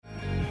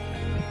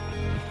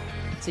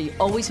So you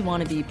always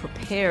want to be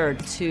prepared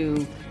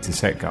to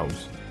set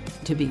goals,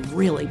 to be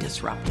really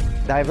disruptive.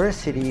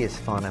 Diversity is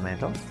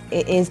fundamental.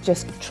 It is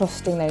just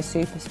trusting those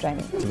super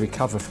strengths. to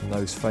recover from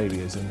those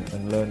failures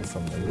and learn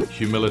from them.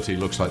 Humility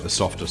looks like the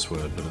softest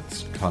word, but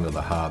it's kind of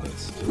the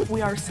hardest.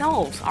 We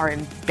ourselves are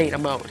in beta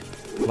mode.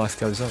 Life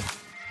goes on.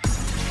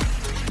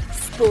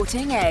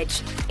 Sporting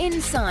Edge,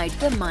 inside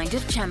the mind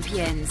of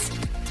champions.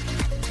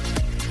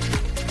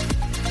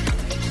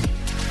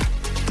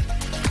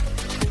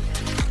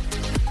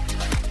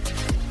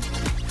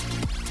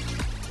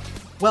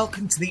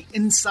 Welcome to the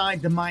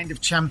Inside the Mind of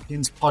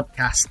Champions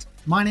podcast.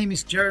 My name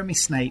is Jeremy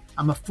Snape.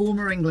 I'm a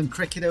former England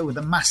cricketer with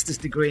a master's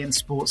degree in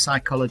sports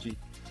psychology.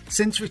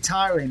 Since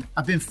retiring,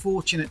 I've been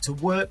fortunate to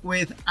work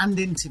with and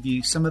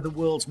interview some of the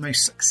world's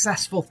most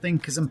successful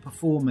thinkers and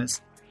performers,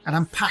 and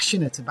I'm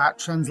passionate about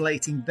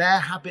translating their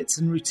habits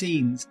and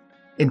routines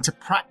into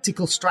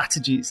practical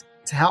strategies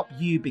to help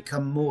you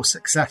become more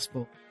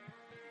successful.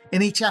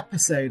 In each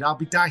episode, I'll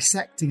be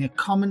dissecting a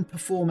common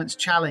performance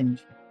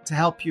challenge to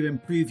help you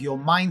improve your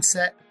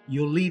mindset,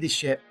 your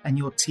leadership, and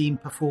your team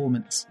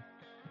performance.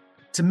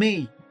 To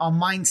me, our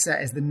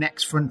mindset is the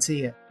next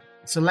frontier,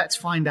 so let's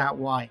find out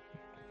why.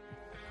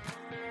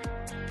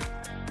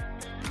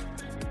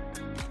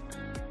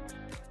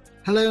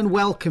 Hello and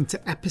welcome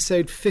to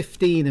episode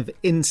 15 of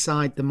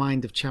Inside the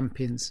Mind of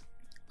Champions.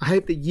 I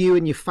hope that you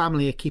and your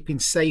family are keeping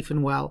safe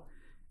and well,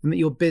 and that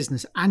your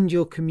business and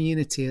your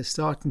community are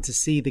starting to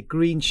see the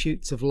green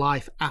shoots of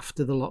life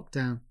after the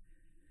lockdown.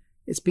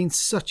 It's been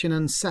such an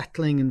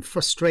unsettling and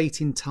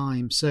frustrating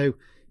time, so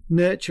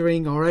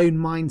nurturing our own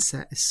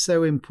mindset is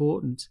so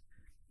important.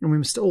 And we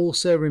must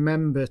also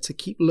remember to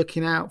keep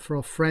looking out for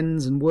our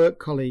friends and work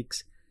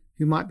colleagues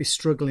who might be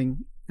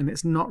struggling and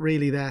it's not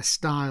really their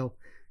style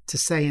to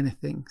say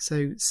anything.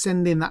 So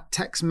sending that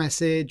text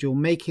message or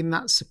making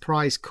that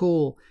surprise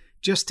call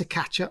just to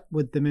catch up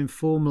with them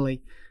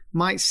informally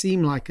might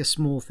seem like a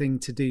small thing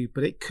to do,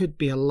 but it could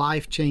be a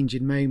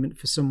life-changing moment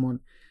for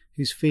someone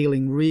who's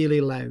feeling really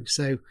low.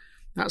 So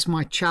that's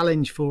my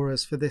challenge for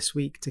us for this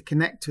week, to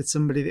connect with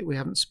somebody that we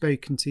haven't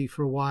spoken to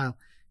for a while,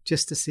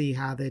 just to see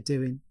how they're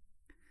doing.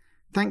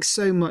 Thanks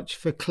so much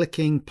for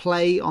clicking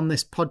play on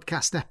this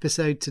podcast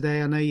episode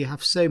today. I know you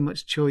have so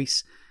much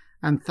choice.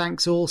 And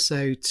thanks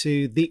also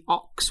to the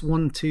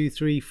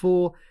Ox1234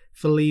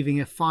 for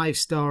leaving a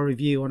 5-star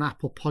review on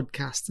Apple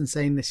Podcasts and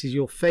saying this is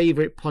your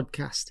favourite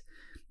podcast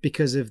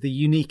because of the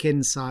unique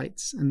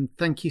insights. And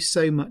thank you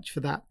so much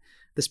for that.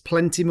 There's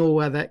plenty more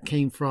where that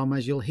came from,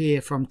 as you'll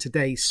hear from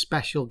today's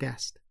special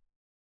guest.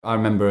 I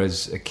remember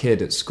as a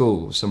kid at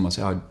school, someone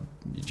said, "Oh,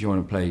 do you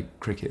want to play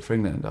cricket for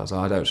England?" I was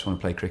like, "I don't just want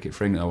to play cricket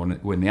for England, I want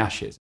to win the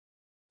Ashes."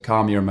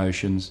 Calm your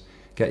emotions,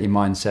 get your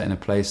mindset in a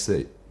place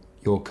that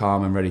you're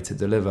calm and ready to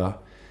deliver,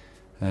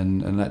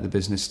 and let the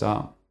business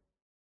start.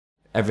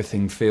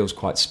 Everything feels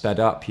quite sped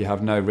up. You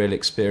have no real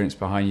experience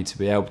behind you to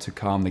be able to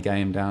calm the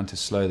game down, to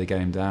slow the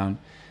game down.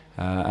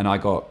 And I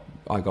got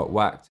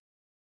whacked.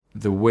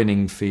 The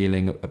winning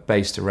feeling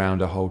based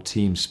around a whole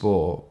team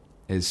sport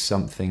is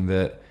something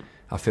that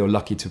I feel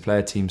lucky to play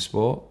a team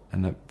sport,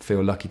 and I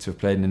feel lucky to have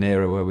played in an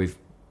era where we've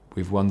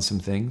won some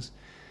things,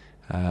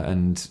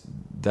 and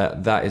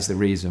that is the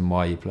reason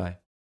why you play.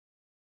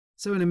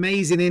 So an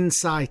amazing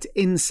insight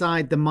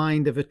inside the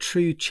mind of a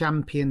true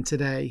champion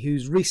today,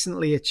 who's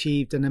recently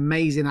achieved an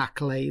amazing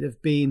accolade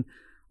of being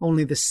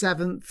only the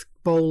 7th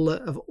bowler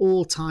of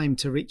all time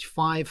to reach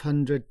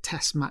 500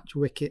 test match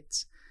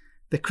wickets.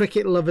 The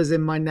cricket lovers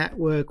in my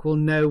network will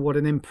know what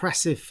an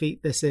impressive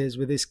feat this is,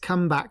 with his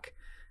comeback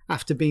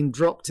after being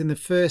dropped in the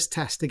first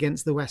test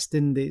against the West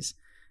Indies.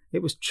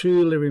 It was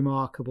truly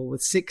remarkable,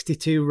 with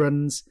 62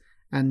 runs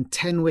and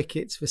 10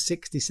 wickets for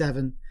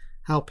 67,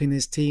 helping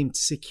his team to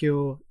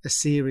secure a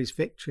series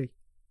victory.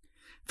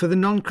 For the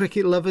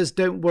non-cricket lovers,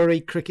 don't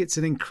worry, cricket's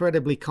an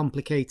incredibly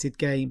complicated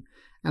game,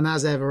 and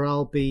as ever,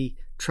 I'll be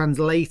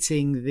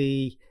translating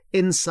the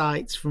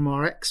insights from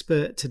our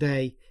expert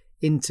today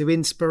into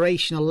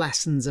inspirational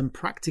lessons and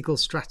practical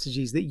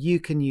strategies that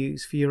you can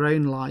use for your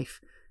own life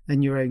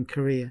and your own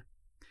career.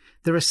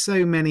 There are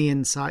so many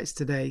insights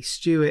today.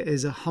 Stuart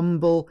is a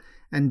humble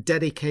and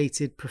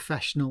dedicated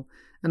professional,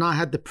 and I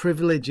had the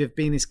privilege of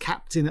being his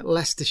captain at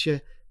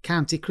Leicestershire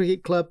County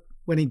Cricket Club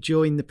when he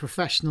joined the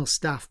professional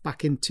staff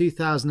back in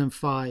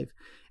 2005,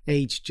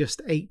 aged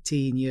just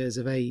 18 years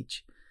of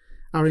age.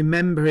 I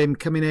remember him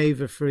coming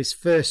over for his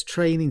first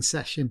training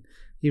session.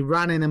 He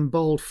ran in and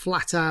bowled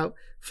flat out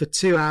for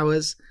 2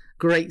 hours,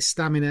 great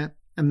stamina,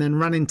 and then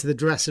ran into the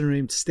dressing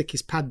room to stick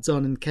his pads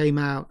on and came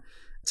out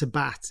to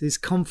bat. His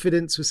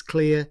confidence was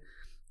clear,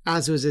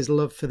 as was his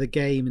love for the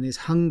game, and his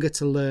hunger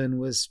to learn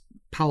was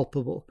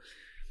palpable.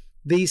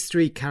 These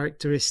 3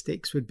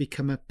 characteristics would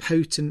become a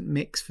potent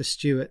mix for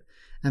Stuart,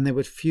 and they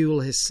would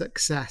fuel his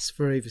success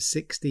for over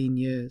 16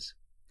 years.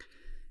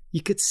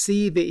 You could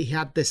see that he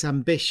had this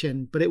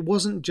ambition, but it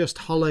wasn't just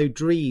hollow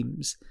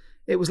dreams.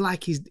 It was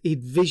like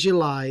he'd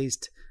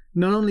visualised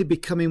not only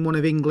becoming one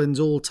of England's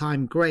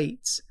all-time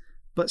greats,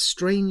 but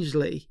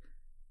strangely,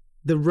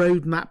 the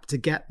roadmap to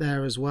get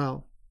there as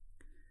well.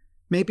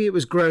 Maybe it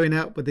was growing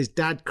up with his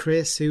dad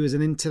Chris, who was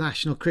an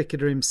international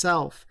cricketer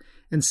himself,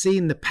 and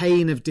seeing the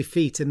pain of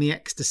defeat and the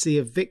ecstasy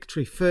of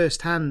victory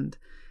firsthand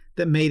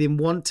that made him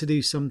want to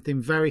do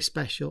something very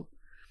special.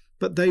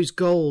 But those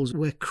goals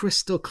were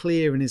crystal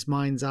clear in his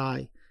mind's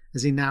eye,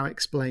 as he now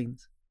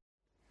explains.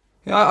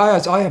 Yeah,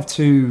 I have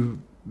two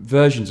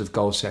versions of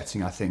goal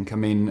setting, I think. I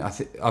mean,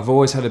 I've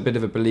always had a bit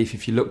of a belief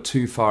if you look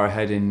too far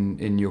ahead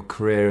in your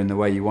career and the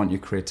way you want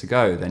your career to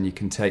go, then you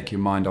can take your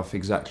mind off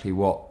exactly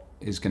what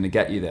is going to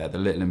get you there, the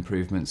little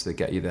improvements that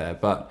get you there.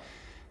 But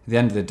at the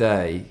end of the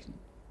day,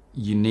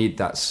 you need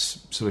that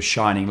sort of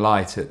shining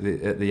light at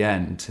the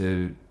end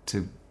to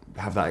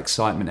have that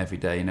excitement every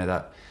day, you know,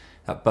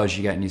 that buzz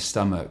you get in your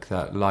stomach,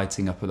 that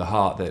lighting up of the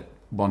heart that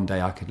one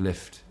day I could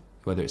lift,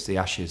 whether it's the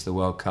Ashes, the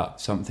World Cup,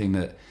 something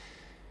that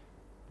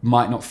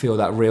might not feel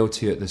that real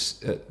to you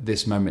at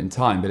this moment in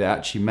time, but it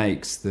actually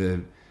makes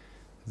the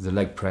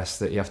leg press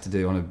that you have to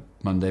do on a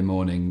Monday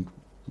morning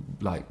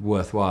like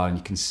worthwhile, and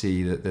you can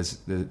see that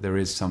there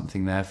is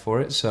something there for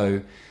it.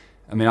 So,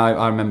 I mean,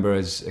 I remember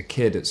as a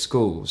kid at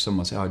school,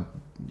 someone said, "Oh,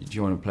 do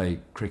you want to play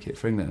cricket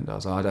for England?" I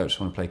was like, "I don't just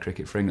want to play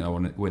cricket for England, I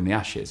want to win the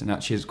Ashes." And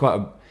actually it's quite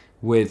a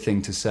weird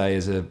thing to say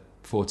as a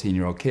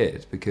 14-year-old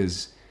kid,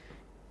 because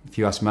if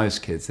you ask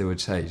most kids, they would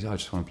say, "I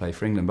just want to play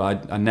for England."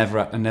 But I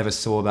never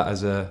saw that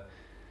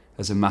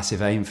as a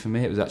massive aim for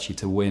me. It was actually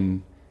to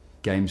win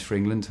games for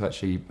England, to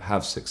actually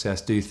have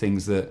success, do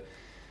things that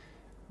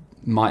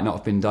might not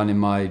have been done in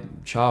my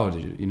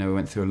childhood. You know, we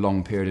went through a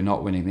long period of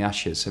not winning the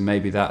Ashes, so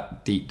maybe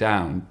that deep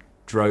down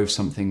drove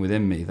something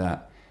within me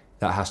that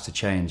has to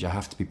change. I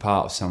have to be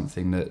part of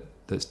something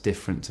that's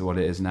different to what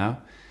it is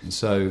now. And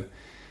so,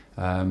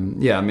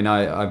 yeah, I mean,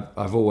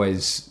 I've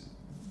always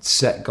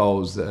set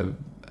goals that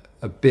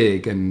are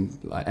big and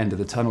like end of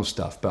the tunnel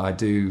stuff, but I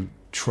do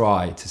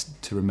try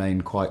to remain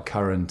quite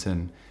current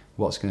and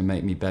what's going to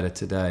make me better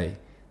today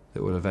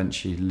that will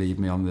eventually lead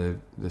me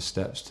on the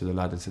steps to the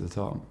ladder to the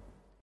top.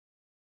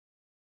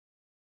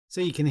 So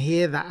you can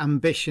hear that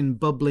ambition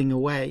bubbling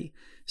away.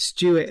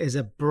 Stuart is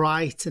a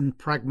bright and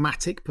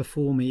pragmatic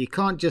performer. You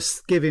can't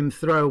just give him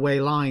throwaway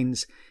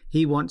lines.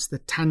 He wants the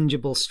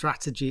tangible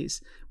strategies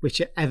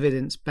which are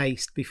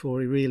evidence-based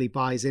before he really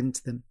buys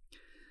into them.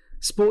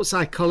 Sports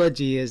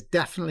psychology is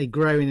definitely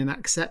growing in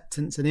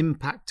acceptance and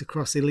impact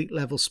across elite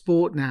level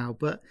sport now,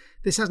 but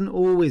this hasn't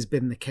always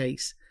been the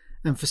case.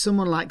 And for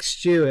someone like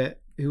Stuart,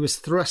 who was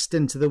thrust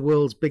into the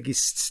world's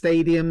biggest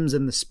stadiums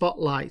and the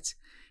spotlight,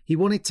 he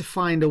wanted to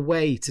find a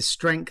way to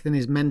strengthen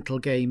his mental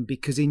game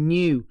because he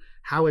knew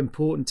how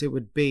important it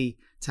would be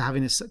to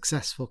having a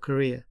successful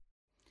career.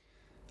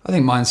 I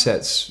think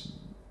mindset's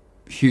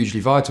hugely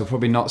vital,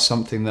 probably not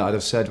something that I'd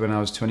have said when I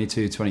was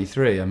 22,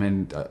 23. I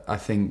mean, I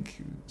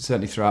think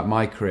certainly throughout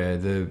my career,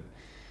 the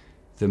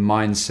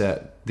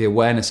mindset, the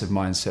awareness of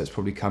mindset's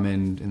probably come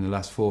in the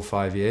last 4 or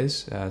 5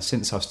 years.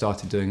 Since I've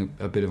started doing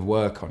a bit of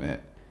work on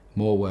it,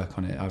 more work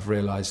on it, I've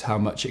realised how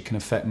much it can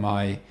affect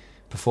my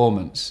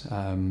performance.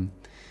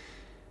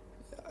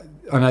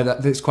 I know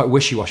that it's quite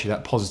wishy-washy,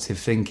 that positive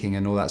thinking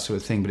and all that sort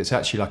of thing, but it's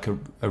actually like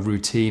a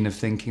routine of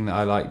thinking that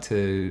I like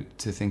to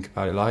think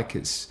about it like.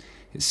 It's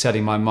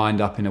setting my mind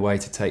up in a way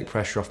to take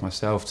pressure off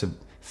myself, to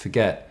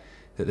forget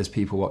that there's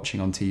people watching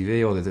on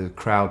TV or that there's a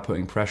crowd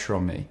putting pressure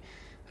on me.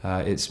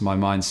 It's my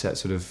mindset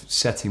sort of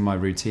setting my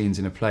routines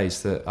in a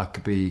place that I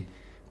could be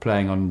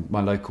playing on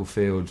my local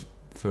field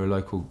for a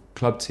local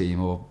club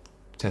team or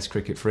Test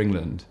cricket for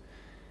England.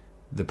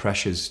 The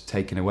pressure's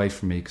taken away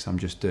from me because I'm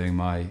just doing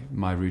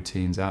my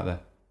routines out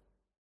there.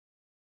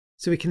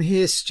 So we can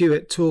hear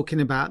Stuart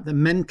talking about the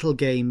mental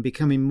game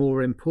becoming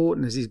more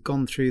important as he's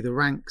gone through the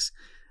ranks.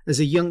 As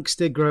a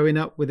youngster growing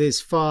up with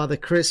his father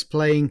Chris,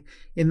 playing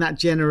in that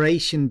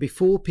generation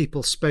before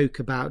people spoke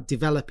about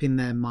developing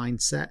their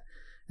mindset,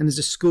 and as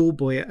a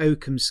schoolboy at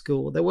Oakham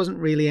School, there wasn't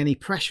really any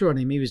pressure on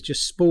him. He was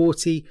just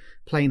sporty,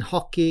 playing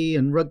hockey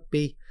and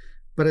rugby.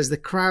 But as the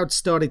crowd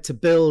started to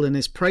build and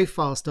his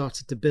profile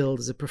started to build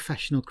as a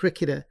professional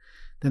cricketer,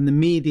 then the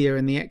media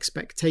and the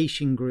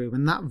expectation grew,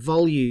 and that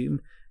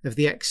volume of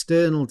the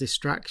external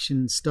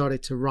distractions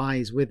started to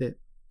rise with it.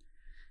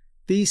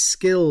 These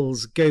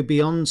skills go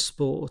beyond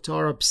sport.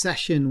 Our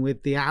obsession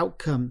with the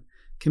outcome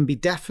can be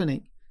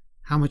deafening.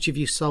 How much have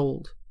you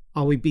sold?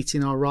 Are we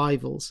beating our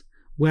rivals?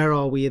 Where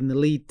are we in the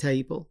league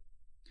table?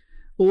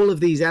 All of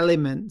these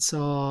elements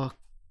are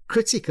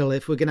critical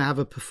if we're going to have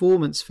a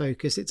performance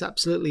focus. It's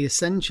absolutely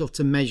essential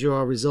to measure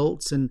our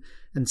results and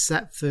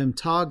set firm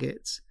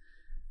targets.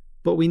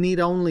 But we need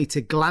only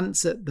to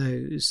glance at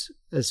those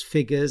as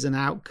figures and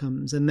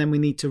outcomes, and then we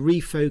need to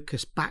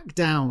refocus back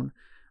down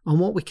on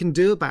what we can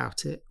do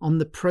about it, on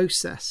the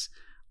process,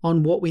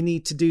 on what we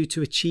need to do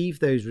to achieve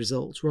those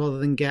results, rather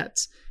than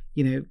get,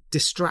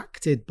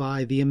 distracted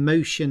by the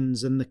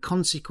emotions and the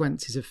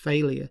consequences of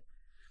failure.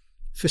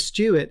 For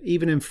Stuart,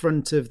 even in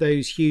front of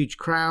those huge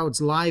crowds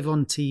live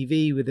on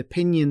TV with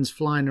opinions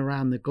flying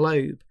around the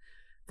globe,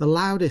 the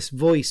loudest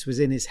voice was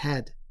in his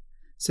head.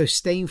 So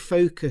staying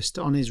focused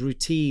on his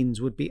routines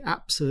would be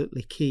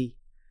absolutely key.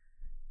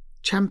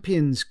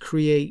 Champions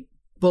create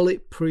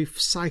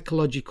bulletproof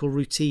psychological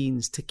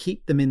routines to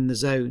keep them in the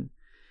zone.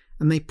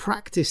 And they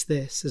practice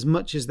this as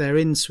much as their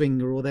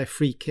in-swinger or their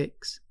free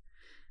kicks.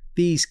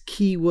 These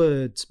key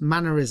words,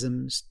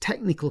 mannerisms,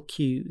 technical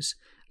cues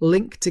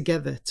link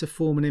together to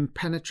form an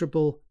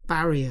impenetrable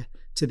barrier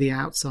to the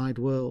outside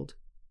world.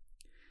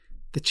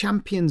 The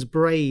champion's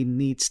brain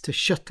needs to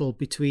shuttle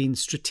between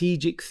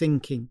strategic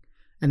thinking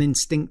and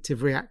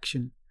instinctive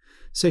reaction.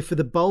 So for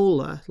the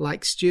bowler,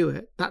 like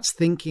Stuart, that's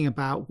thinking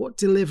about what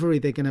delivery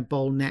they're going to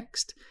bowl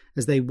next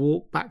as they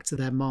walk back to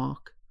their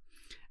mark.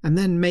 And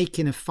then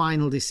making a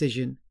final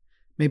decision,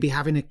 maybe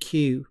having a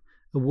cue,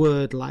 a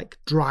word like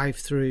drive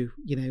through,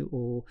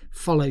 or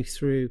follow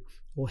through,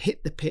 or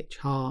hit the pitch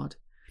hard,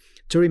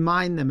 to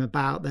remind them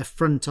about their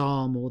front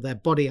arm or their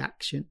body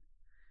action.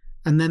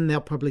 And then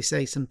they'll probably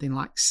say something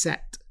like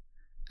set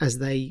as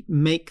they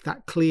make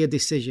that clear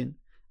decision.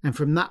 And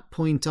from that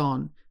point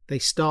on, they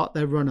start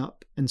their run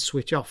up and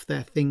switch off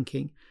their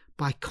thinking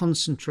by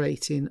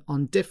concentrating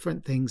on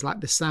different things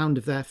like the sound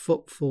of their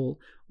footfall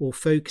or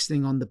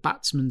focusing on the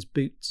batsman's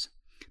boots.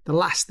 The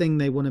last thing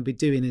they want to be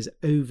doing is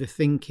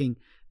overthinking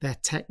their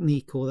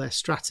technique or their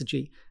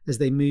strategy as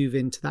they move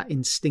into that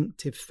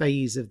instinctive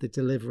phase of the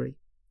delivery.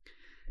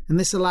 And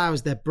this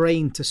allows their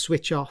brain to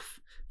switch off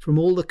from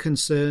all the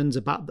concerns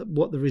about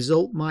what the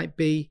result might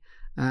be,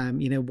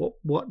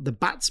 what the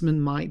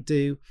batsman might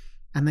do,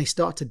 and they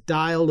start to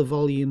dial the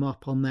volume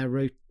up on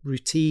their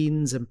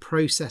routines and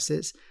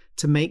processes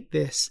to make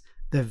this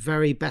the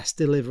very best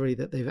delivery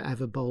that they've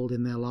ever bowled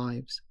in their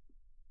lives.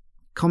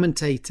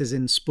 Commentators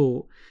in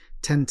sport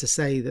tend to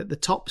say that the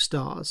top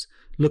stars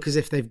look as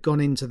if they've gone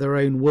into their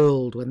own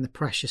world when the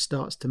pressure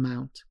starts to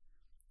mount.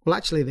 Well,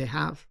 actually they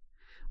have.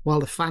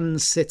 While the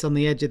fans sit on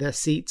the edge of their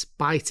seats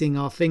biting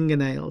our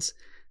fingernails,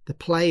 the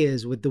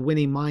players with the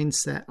winning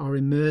mindset are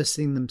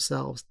immersing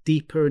themselves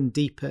deeper and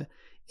deeper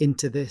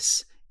into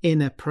this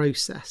inner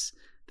process,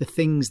 the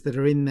things that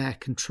are in their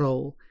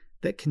control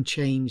that can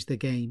change the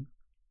game.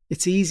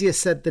 It's easier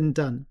said than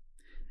done.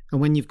 And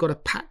when you've got a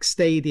packed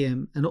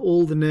stadium and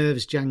all the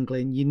nerves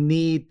jangling, you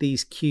need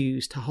these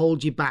cues to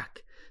hold you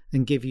back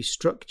and give you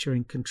structure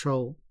and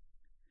control.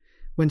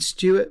 When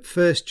Stuart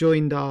first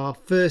joined our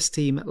first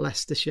team at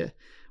Leicestershire,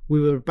 we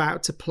were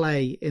about to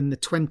play in the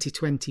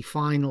 2020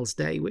 finals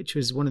day, which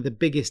was one of the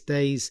biggest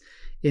days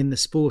in the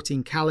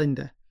sporting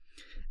calendar.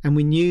 And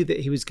we knew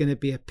that he was going to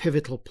be a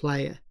pivotal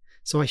player.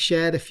 So I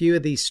shared a few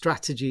of these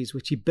strategies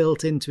which he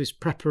built into his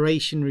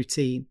preparation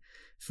routine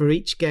for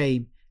each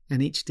game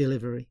and each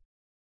delivery.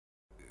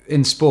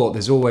 In sport,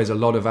 there's always a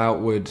lot of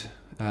outward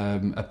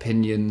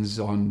opinions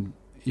on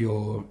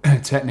your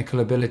technical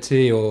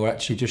ability or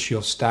actually just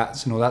your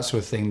stats and all that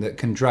sort of thing that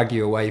can drag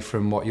you away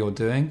from what you're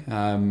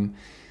doing.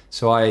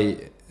 So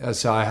I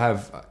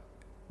have,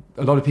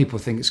 a lot of people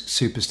think it's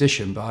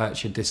superstition, but I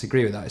actually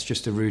disagree with that. It's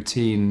just a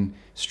routine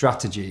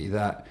strategy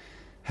that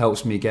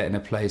helps me get in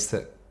a place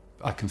that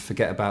I can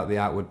forget about the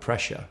outward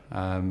pressure.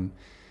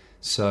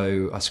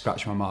 So I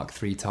scratch my mark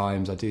 3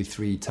 times, I do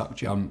 3 tuck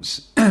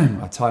jumps,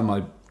 I tie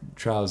my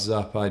trousers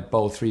up, I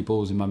bowl 3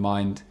 balls in my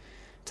mind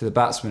to the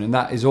batsman. And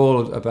that is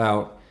all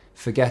about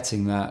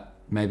forgetting that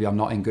maybe I'm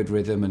not in good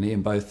rhythm, and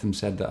Ian Botham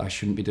said that I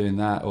shouldn't be doing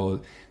that, or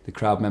the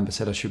crowd member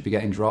said I should be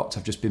getting dropped,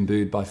 I've just been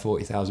booed by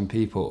 40,000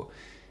 people.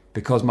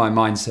 Because my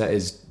mindset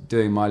is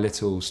doing my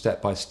little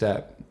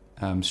step-by-step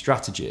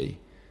strategy,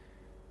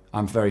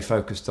 I'm very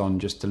focused on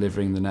just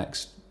delivering the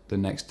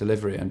next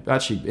delivery. And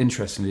actually,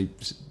 interestingly,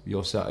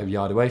 you're a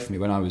yard away from me.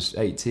 When I was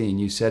 18,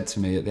 you said to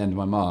me at the end of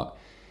my mark,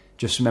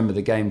 just remember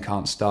the game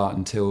can't start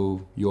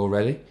until you're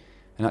ready.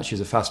 And actually,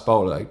 as a fast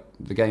bowler,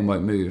 the game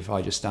won't move if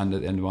I just stand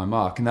at the end of my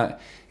mark. And that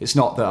it's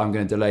not that I'm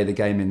going to delay the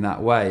game in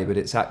that way, but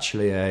it's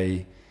actually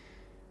a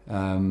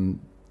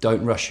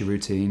don't rush your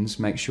routines.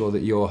 Make sure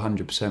that you're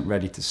 100%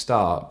 ready to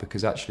start,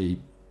 because actually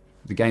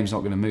the game's not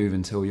going to move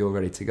until you're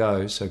ready to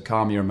go. So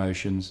calm your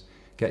emotions,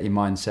 get your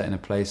mindset in a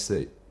place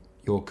that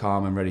you're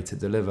calm and ready to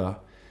deliver,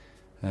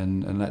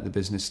 and let the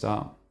business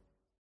start.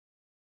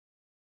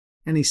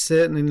 And he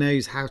certainly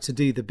knows how to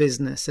do the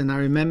business. And I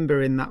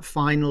remember in that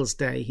finals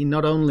day, he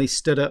not only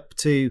stood up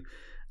to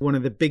one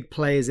of the big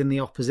players in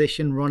the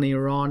opposition, Ronnie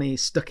Irani,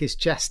 stuck his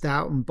chest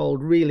out and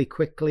bowled really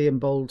quickly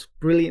and bowled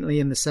brilliantly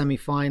in the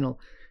semi-final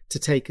to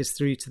take us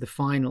through to the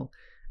final.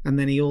 And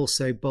then he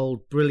also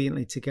bowled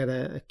brilliantly to get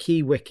a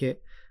key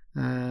wicket.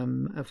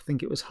 I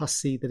think it was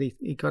Hussey that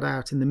he got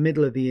out in the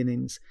middle of the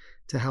innings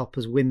to help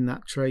us win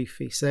that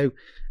trophy. So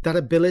that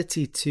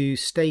ability to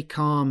stay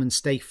calm and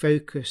stay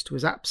focused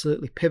was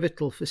absolutely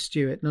pivotal for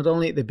Stuart, not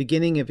only at the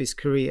beginning of his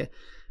career,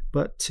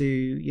 but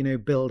to,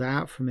 build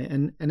out from it.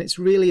 And it's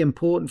really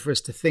important for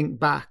us to think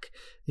back,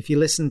 if you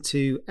listen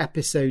to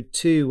episode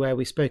 2, where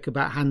we spoke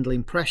about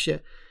handling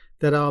pressure,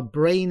 that our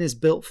brain is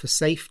built for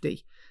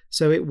safety.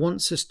 So it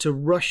wants us to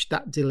rush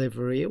that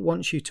delivery. It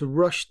wants you to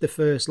rush the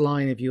first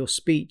line of your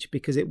speech,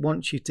 because it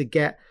wants you to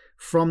get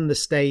from the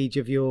stage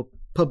of your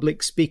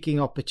public speaking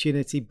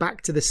opportunity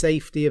back to the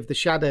safety of the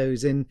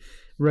shadows in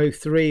row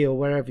 3 or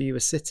wherever you were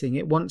sitting.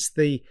 It wants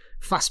the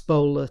fast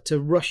bowler to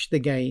rush the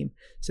game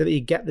so that you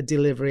get the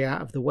delivery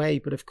out of the way.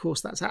 But of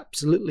course, that's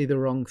absolutely the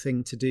wrong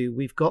thing to do.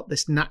 We've got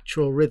this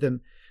natural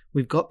rhythm.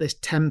 We've got this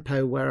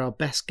tempo where our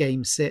best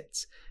game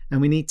sits.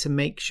 And we need to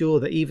make sure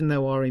that even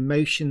though our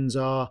emotions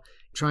are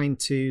trying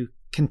to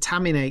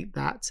contaminate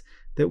that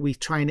we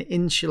try and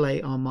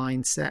insulate our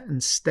mindset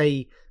and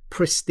stay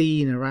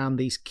pristine around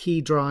these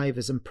key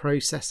drivers and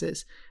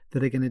processes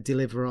that are going to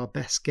deliver our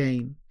best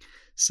game.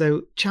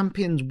 So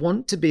champions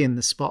want to be in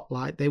the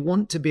spotlight. They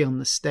want to be on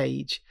the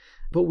stage,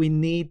 but we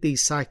need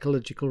these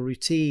psychological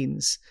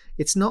routines.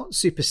 It's not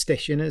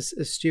superstition, as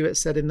Stuart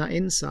said in that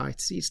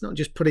insight. It's not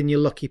just putting your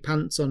lucky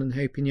pants on and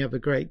hoping you have a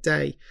great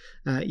day,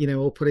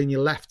 or putting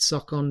your left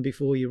sock on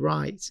before your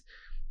right.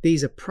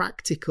 These are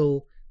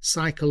practical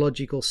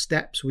psychological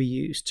steps we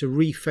use to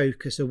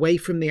refocus away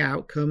from the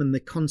outcome and the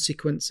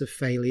consequence of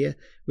failure,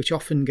 which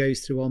often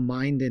goes through our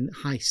mind in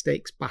high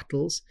stakes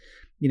battles.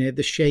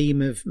 The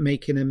shame of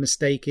making a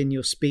mistake in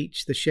your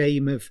speech, the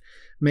shame of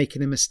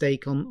making a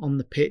mistake on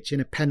the pitch in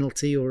a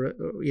penalty or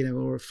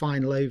a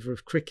final over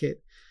of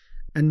cricket,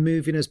 and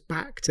moving us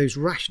back to those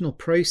rational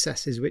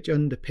processes which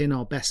underpin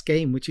our best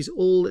game, which is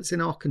all that's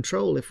in our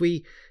control. If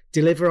we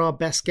deliver our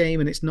best game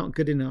and it's not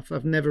good enough,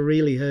 I've never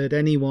really heard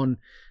anyone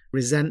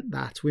resent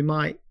that. We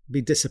might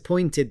be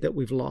disappointed that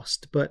we've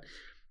lost, but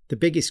the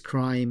biggest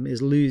crime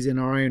is losing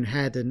our own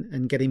head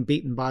and getting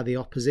beaten by the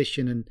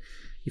opposition. And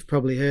you've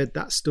probably heard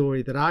that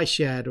story that I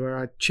shared where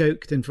I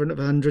choked in front of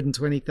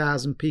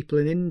 120,000 people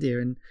in India,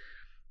 and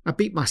I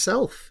beat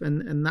myself.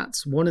 And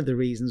that's one of the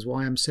reasons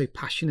why I'm so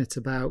passionate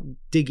about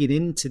digging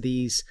into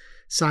these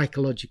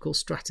psychological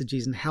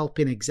strategies and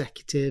helping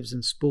executives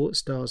and sports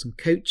stars and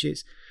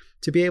coaches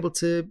to be able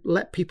to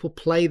let people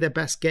play their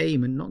best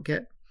game and not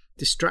get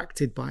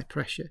distracted by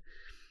pressure.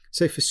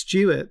 So for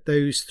Stuart,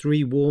 those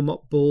 3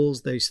 warm-up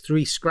balls, those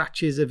 3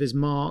 scratches of his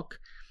mark,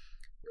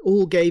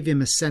 all gave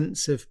him a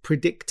sense of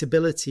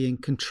predictability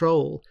and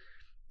control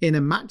in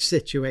a match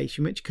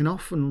situation, which can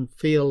often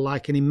feel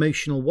like an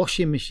emotional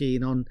washing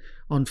machine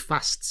on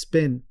fast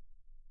spin.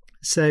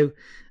 So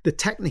the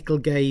technical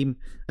game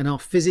and our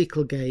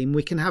physical game,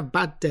 we can have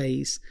bad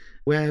days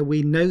where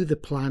we know the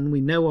plan,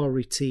 we know our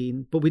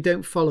routine, but we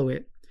don't follow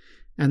it.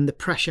 And the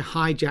pressure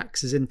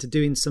hijacks us into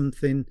doing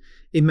something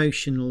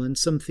emotional and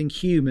something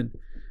human,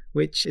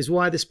 which is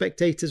why the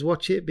spectators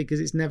watch it, because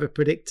it's never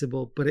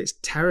predictable, but it's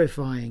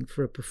terrifying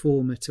for a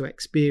performer to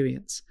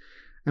experience.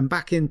 And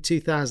back in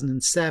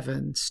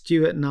 2007,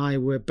 Stuart and I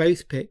were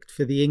both picked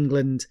for the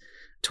England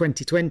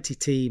 2020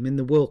 team in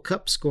the World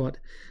Cup squad.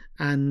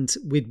 And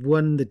we'd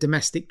won the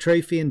domestic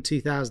trophy in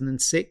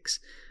 2006,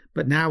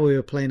 but now we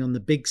were playing on the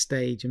big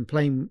stage and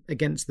playing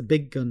against the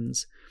big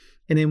guns.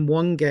 And in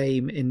one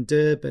game in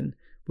Durban,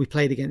 we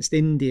played against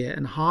India,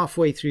 and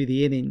halfway through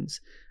the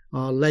innings,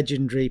 our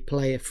legendary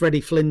player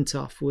Freddie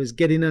Flintoff was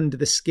getting under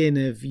the skin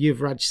of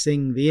Yuvraj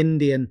Singh, the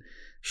Indian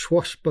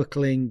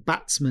swashbuckling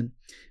batsman,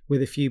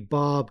 with a few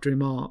barbed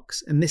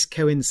remarks. And this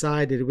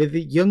coincided with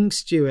the young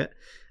Stuart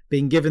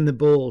being given the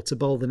ball to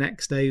bowl the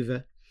next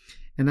over.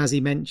 And as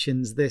he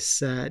mentions,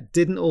 this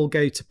didn't all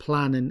go to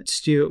plan, and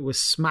Stuart was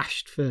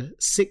smashed for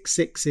 6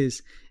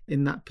 sixes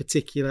in that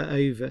particular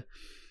over.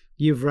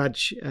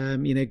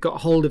 Yuvraj,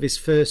 got hold of his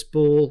first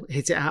ball,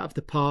 hit it out of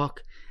the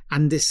park,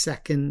 and his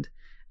second,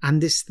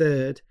 and his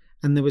third,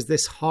 and there was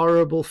this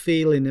horrible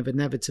feeling of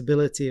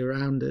inevitability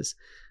around us.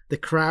 The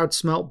crowd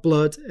smelt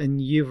blood, and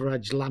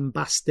Yuvraj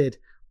lambasted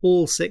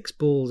all 6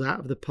 balls out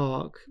of the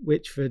park,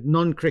 which for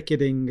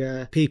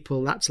non-cricketing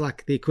people, that's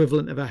like the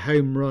equivalent of a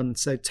home run.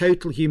 So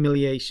total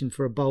humiliation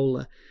for a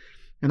bowler.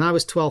 And I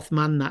was 12th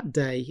man that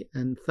day,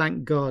 and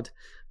thank God,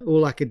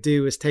 all I could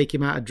do was take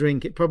him out a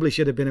drink. It probably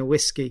should have been a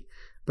whiskey.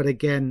 But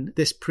again,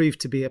 this proved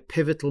to be a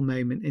pivotal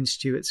moment in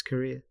Stuart's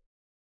career.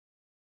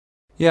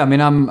 Yeah, I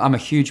mean, I'm a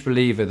huge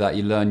believer that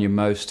you learn your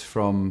most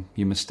from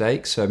your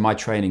mistakes. So my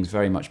training's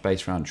very much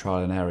based around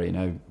trial and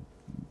error.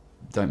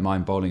 Don't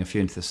mind bowling a few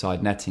into the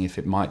side netting if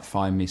it might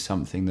find me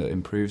something that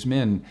improves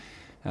me.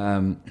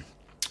 And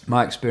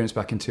my experience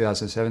back in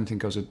 2007, I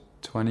think I was a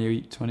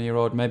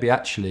 20-year-old, maybe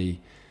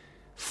actually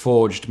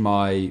forged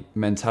my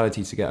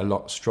mentality to get a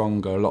lot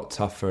stronger, a lot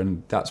tougher.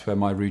 And that's where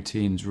my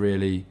routines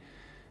really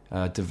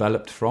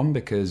developed from,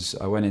 because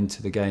I went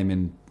into the game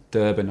in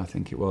Durban, I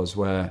think it was,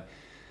 where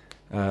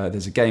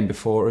there's a game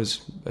before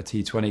us, a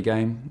T20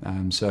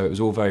 game. So it was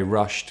all very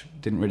rushed,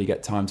 didn't really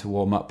get time to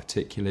warm up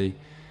particularly.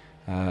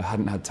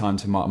 Hadn't had time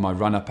to mark my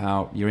run-up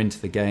out. You're into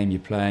the game, you're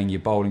playing, you're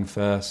bowling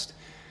first.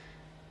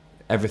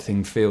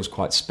 Everything feels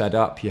quite sped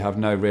up. You have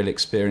no real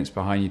experience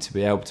behind you to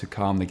be able to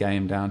calm the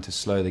game down, to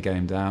slow the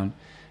game down.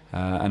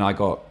 And I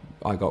got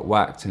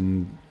whacked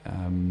and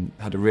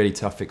had a really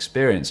tough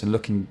experience. And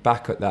looking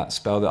back at that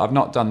spell, that I've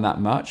not done that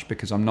much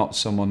because I'm not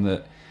someone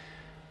that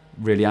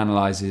really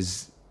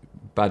analyses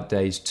bad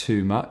days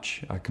too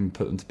much. I can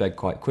put them to bed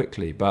quite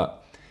quickly.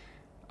 But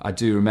I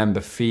do remember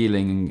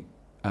feeling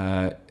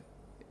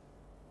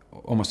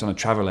almost on a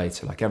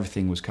travelator, like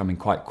everything was coming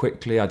quite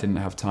quickly. I didn't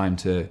have time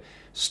to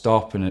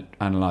stop and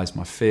analyse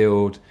my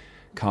field,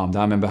 calm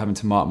down. I remember having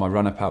to mark my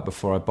run-up out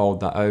before I bowled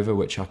that over,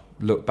 which I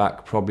look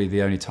back, probably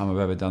the only time I've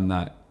ever done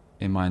that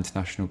in my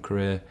international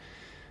career.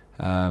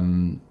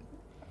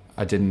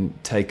 I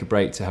didn't take a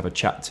break to have a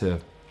chat to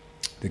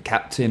the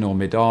captain or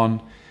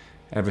mid-on.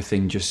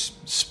 Everything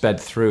just sped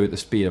through at the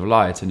speed of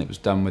light, and it was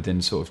done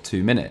within sort of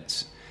 2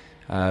 minutes.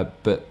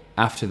 But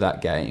after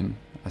that game,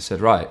 I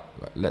said, right,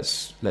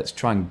 let's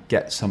try and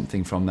get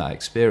something from that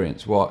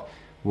experience.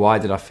 Why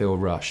did I feel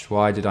rushed?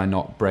 Why did I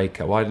not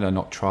break up? Why did I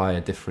not try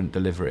a different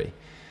delivery?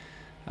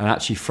 And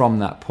actually from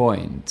that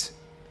point,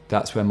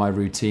 that's where my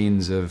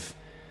routines of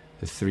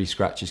the 3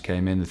 scratches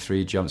came in, the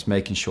 3 jumps,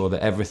 making sure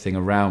that everything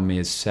around me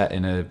is set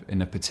in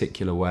a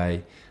particular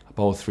way. I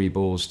bowl 3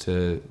 balls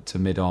to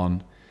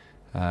mid-on.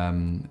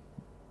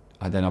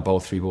 I bowl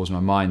 3 balls in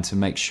my mind to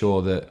make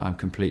sure that I'm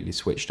completely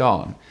switched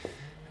on.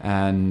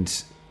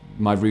 And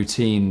my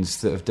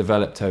routines that have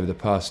developed over the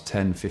past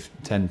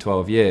 10,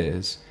 12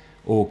 years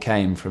all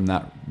came from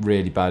that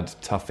really bad,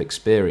 tough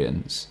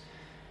experience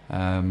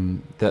that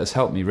has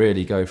helped me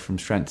really go from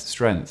strength to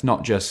strength,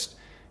 not just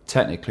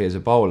technically as a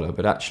bowler,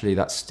 but actually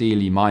that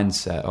steely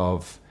mindset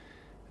of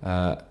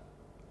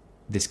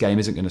this game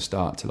isn't going to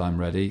start until I'm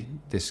ready.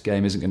 This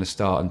game isn't going to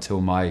start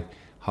until my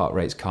heart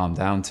rate's calmed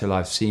down, till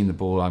I've seen the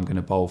ball I'm going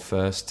to bowl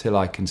first, till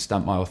I can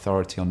stamp my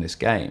authority on this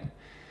game.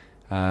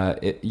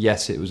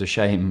 Yes, it was a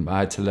shame I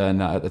had to learn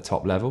that at the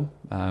top level,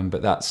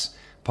 but that's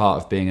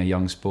part of being a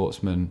young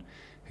sportsman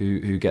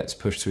who gets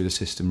pushed through the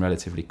system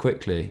relatively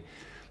quickly.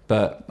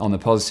 But on the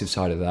positive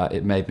side of that,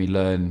 it made me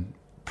learn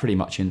pretty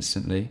much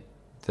instantly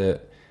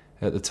that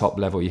at the top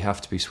level you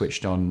have to be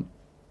switched on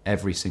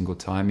every single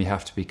time, you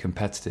have to be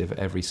competitive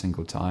every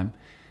single time,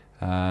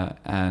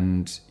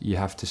 and you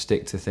have to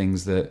stick to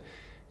things that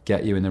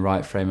get you in the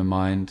right frame of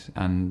mind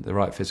and the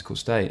right physical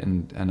state.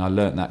 And I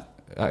learnt that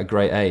at a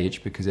great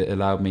age because it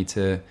allowed me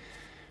to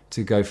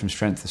go from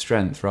strength to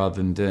strength rather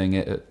than doing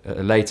it at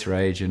a later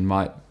age and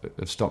might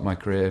have stopped my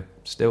career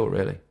still,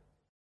 really.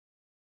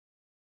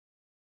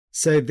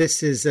 So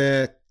this is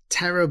a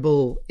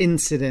terrible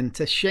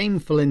incident, a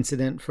shameful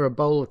incident for a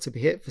bowler to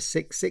be hit for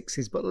 6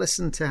 sixes, but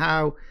listen to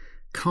how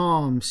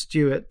calm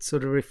Stuart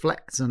sort of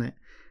reflects on it.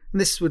 And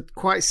this would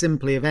quite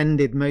simply have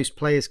ended most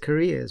players'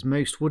 careers.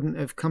 Most wouldn't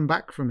have come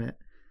back from it.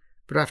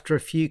 But after a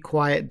few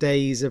quiet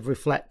days of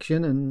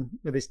reflection and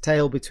with his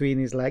tail between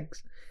his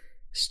legs,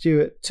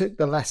 Stuart took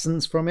the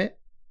lessons from it,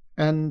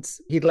 and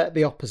he'd let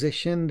the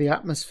opposition, the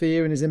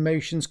atmosphere and his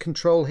emotions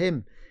control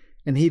him.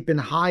 And he'd been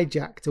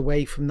hijacked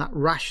away from that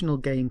rational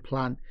game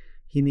plan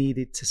he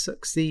needed to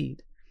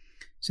succeed.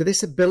 So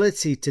this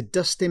ability to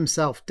dust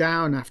himself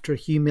down after a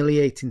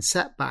humiliating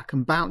setback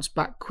and bounce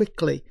back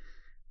quickly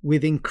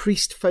with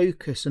increased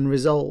focus and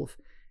resolve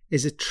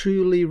is a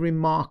truly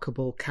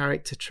remarkable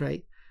character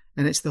trait,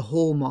 and it's the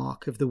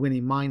hallmark of the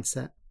winning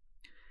mindset.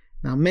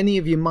 Now, many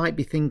of you might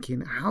be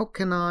thinking, how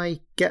can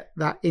I get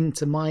that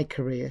into my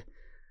career?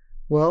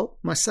 Well,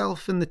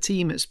 myself and the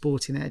team at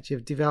Sporting Edge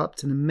have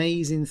developed an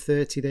amazing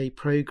 30-day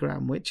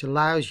program which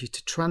allows you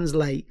to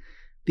translate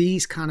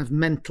these kind of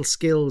mental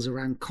skills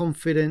around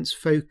confidence,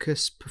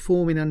 focus,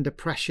 performing under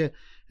pressure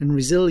and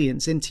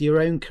resilience into your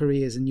own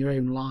careers and your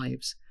own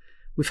lives.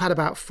 We've had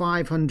about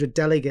 500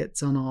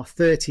 delegates on our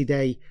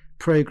 30-day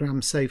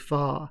program so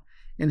far,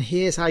 and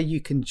here's how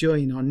you can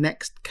join our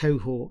next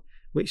cohort,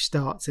 which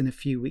starts in a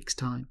few weeks'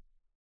 time.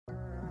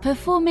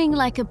 Performing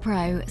like a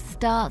pro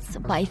starts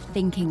by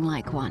thinking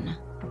like one.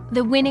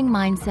 The Winning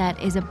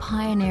Mindset is a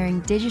pioneering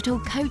digital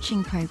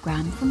coaching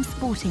program from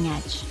Sporting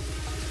Edge.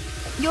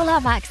 You'll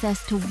have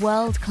access to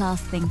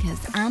world-class thinkers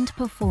and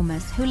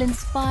performers who'll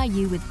inspire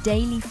you with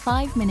daily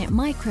 5-minute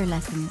micro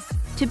lessons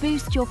to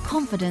boost your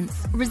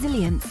confidence,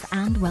 resilience,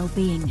 and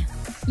well-being.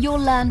 You'll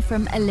learn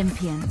from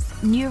Olympians,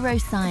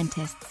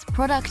 neuroscientists,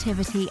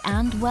 productivity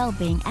and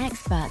well-being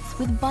experts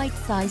with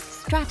bite-sized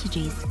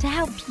strategies to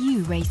help you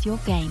raise your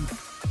game.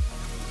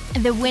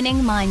 The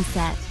Winning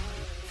Mindset.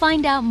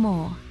 Find out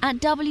more at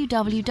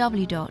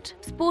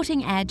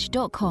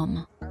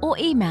www.sportingedge.com or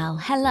email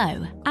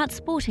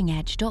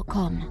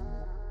hello@sportingedge.com.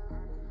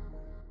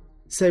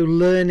 So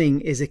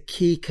learning is a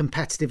key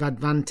competitive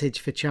advantage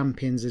for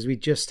champions, as we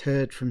just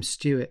heard from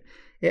Stuart.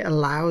 It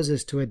allows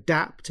us to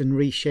adapt and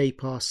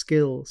reshape our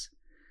skills.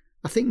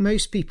 I think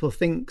most people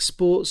think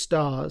sports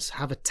stars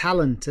have a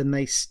talent and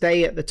they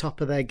stay at the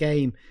top of their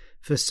game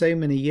for so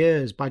many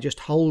years by just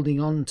holding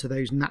on to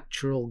those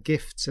natural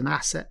gifts and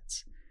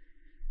assets.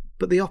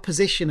 But the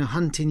opposition are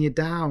hunting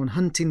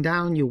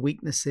down your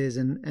weaknesses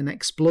and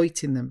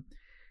exploiting them.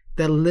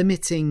 They're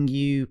limiting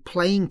you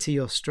playing to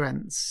your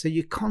strengths, so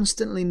you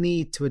constantly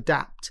need to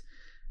adapt.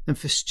 And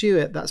for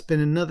Stuart, that's been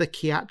another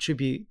key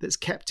attribute that's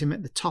kept him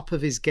at the top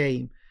of his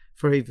game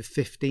for over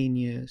 15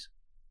 years.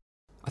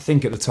 I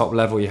think at the top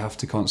level you have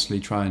to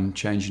constantly try and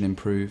change and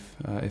improve,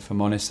 if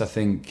I'm honest. I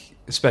think,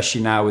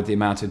 especially now with the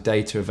amount of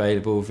data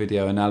available,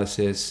 video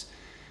analysis,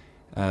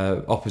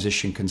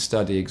 opposition can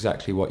study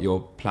exactly what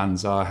your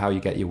plans are, how you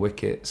get your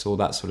wickets, all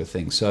that sort of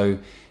thing. So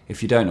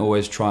if you don't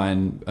always try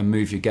and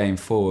move your game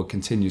forward,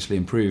 continuously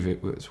improve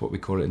it, it's what we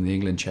call it in the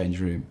England change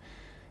room,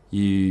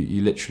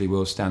 you literally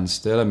will stand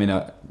still. I mean,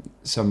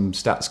 some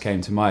stats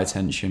came to my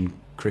attention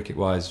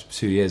cricket-wise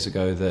 2 years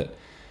ago that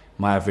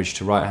my average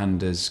to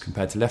right-handers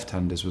compared to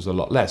left-handers was a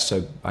lot less.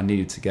 So I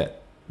needed to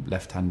get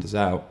left-handers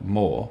out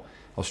more.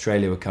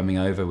 Australia were coming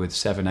over with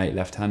 7-8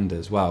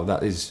 left-handers. Wow,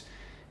 that is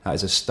a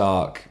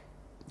stark.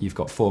 You've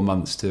got 4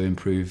 months to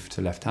improve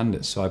to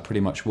left-handers. So I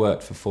pretty much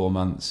worked for 4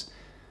 months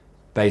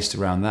based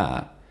around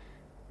that,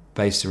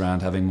 based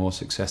around having more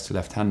success to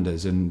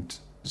left-handers. And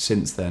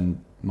since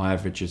then, my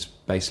average is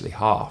basically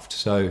halved.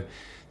 So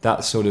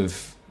that sort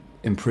of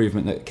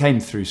improvement that came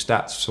through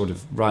stats sort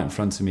of right in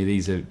front of me,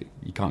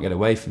 you can't get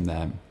away from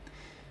them,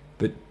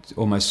 but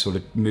almost sort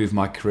of moved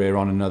my career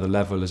on another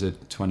level as a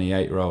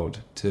 28-year-old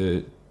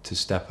to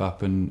step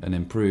up and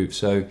improve.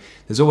 So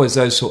there's always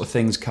those sort of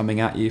things coming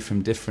at you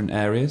from different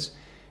areas.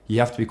 You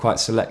have to be quite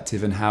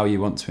selective in how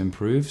you want to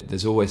improve.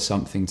 There's always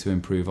something to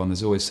improve on.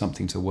 There's always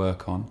something to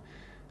work on,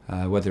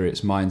 whether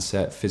it's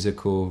mindset,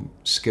 physical,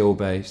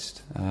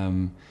 skill-based.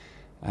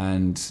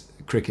 And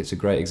cricket's a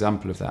great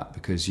example of that,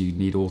 because you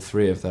need all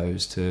three of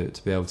those to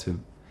be able to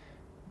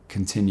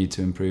continue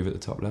to improve at the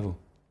top level.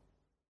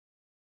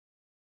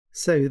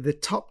 So the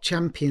top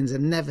champions are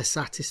never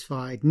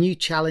satisfied. New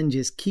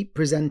challenges keep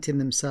presenting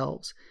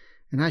themselves.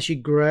 And as you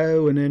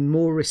grow and earn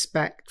more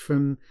respect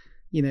from,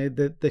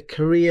 the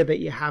career that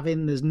you're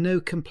having, there's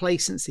no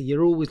complacency.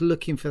 You're always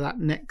looking for that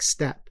next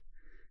step.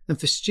 And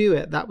for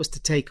Stuart, that was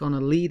to take on a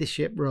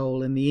leadership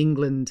role in the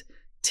England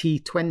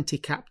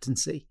T20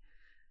 captaincy.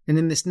 And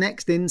in this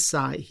next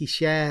insight, he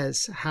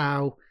shares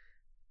how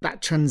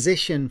that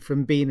transition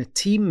from being a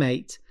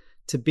teammate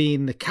to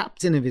being the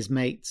captain of his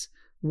mates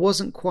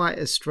wasn't quite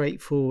as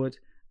straightforward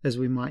as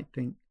we might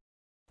think.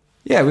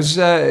 Yeah, it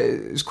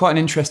was quite an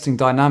interesting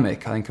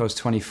dynamic. I think I was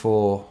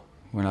 24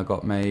 when I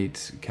got made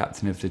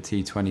captain of the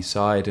T20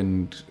 side,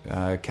 and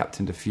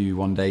captained a few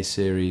one-day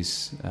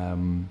series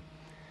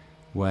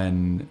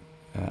when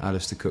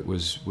Alistair Cook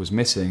was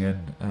missing.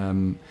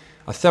 And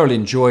I thoroughly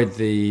enjoyed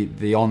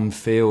the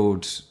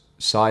on-field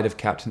side of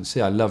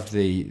captaincy. I loved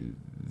the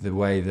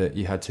way that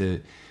you had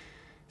to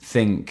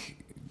think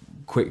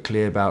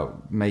quickly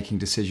about making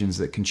decisions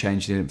that can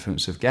change the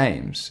influence of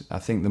games. I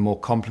think the more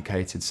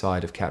complicated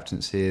side of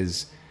captaincy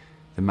is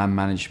the man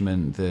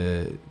management,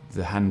 the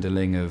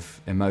handling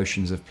of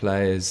emotions of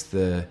players,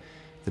 the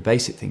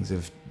basic things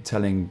of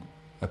telling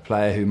a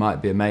player who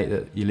might be a mate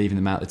that you're leaving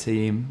them out of the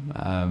team.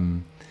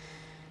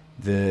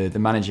 The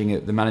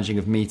managing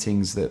of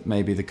meetings, that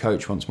maybe the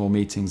coach wants more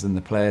meetings than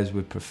the players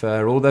would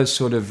prefer. All those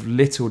sort of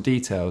little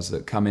details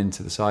that come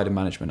into the side of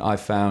management, I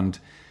found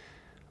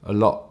a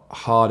lot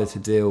harder to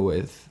deal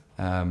with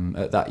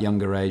at that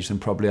younger age than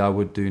probably I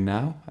would do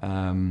now.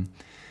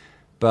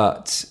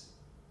 But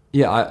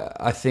yeah,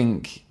 I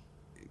think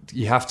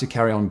you have to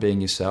carry on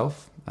being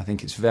yourself. I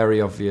think it's very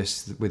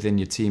obvious within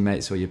your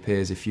teammates or your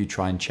peers if you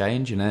try and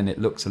change, and then it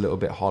looks a little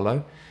bit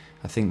hollow.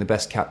 I think the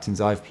best captains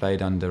I've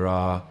played under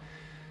are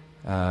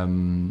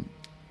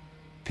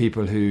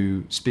people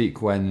who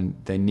speak when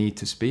they need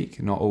to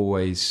speak, not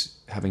always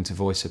having to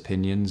voice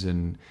opinions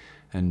and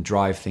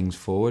drive things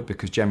forward,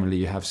 because generally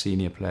you have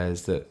senior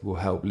players that will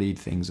help lead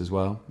things as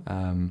well.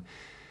 And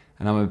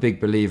I'm a big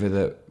believer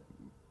that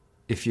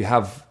if you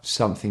have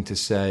something to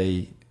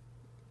say,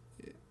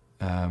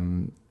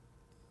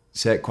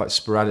 say it quite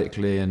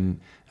sporadically and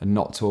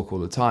not talk all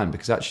the time,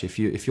 because actually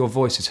if your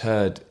voice is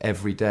heard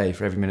every day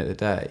for every minute of the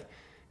day,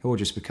 it all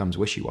just becomes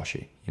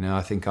wishy-washy.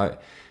 I think I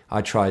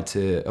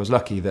was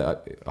lucky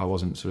that I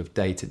wasn't sort of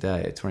day to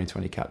day.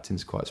 2020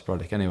 captain's quite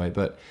sporadic anyway,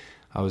 but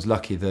I was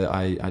lucky that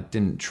I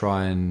didn't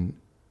try and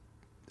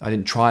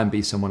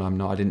be someone I'm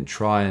not. I didn't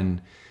try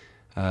and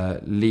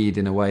lead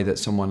in a way that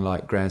someone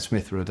like Graham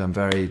Smith would have done,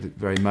 very,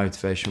 very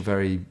motivational,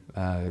 very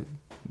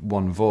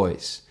one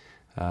voice.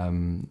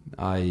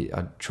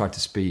 I tried to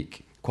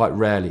speak quite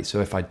rarely,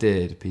 so if I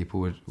did,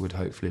 people would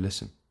hopefully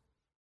listen.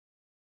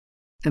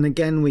 And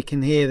again, we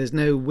can hear there's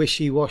no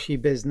wishy-washy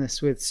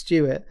business with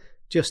Stuart,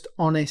 just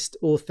honest,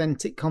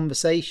 authentic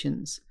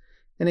conversations.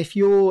 And if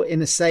you're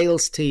in a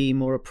sales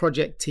team or a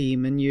project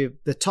team and you're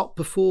the top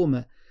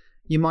performer,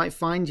 you might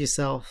find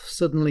yourself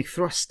suddenly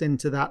thrust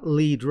into that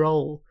lead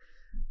role.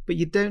 But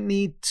you don't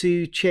need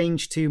to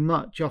change too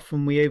much.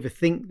 Often we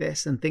overthink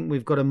this and think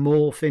we've got to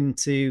morph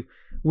into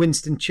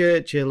Winston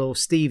Churchill or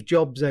Steve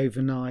Jobs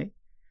overnight.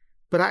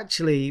 But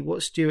actually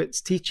what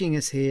Stuart's teaching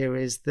us here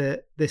is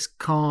that this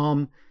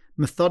calm,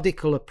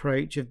 methodical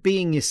approach of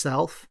being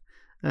yourself,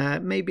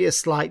 maybe a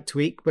slight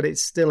tweak, but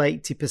it's still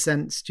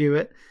 80%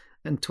 Stuart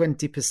and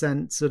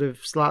 20% sort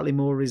of slightly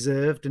more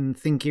reserved and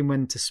thinking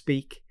when to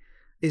speak,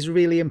 is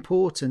really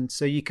important.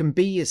 So you can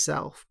be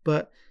yourself,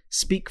 but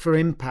speak for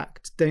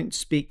impact. Don't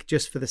speak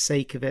just for the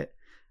sake of it.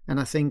 And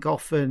I think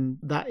often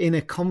that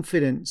inner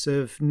confidence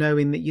of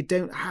knowing that you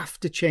don't have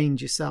to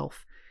change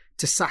yourself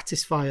to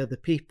satisfy other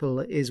people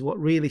is what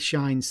really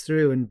shines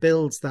through and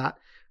builds that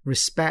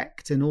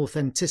respect and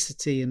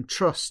authenticity and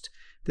trust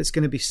that's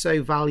going to be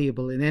so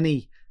valuable in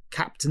any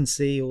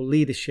captaincy or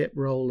leadership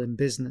role in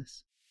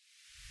business.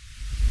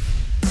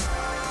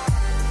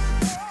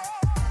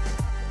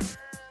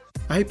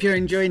 I hope you're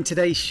enjoying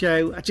today's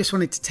show. I just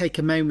wanted to take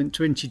a moment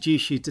to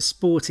introduce you to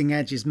Sporting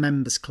Edge's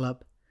Members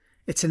Club.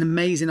 It's an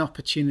amazing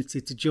opportunity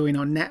to join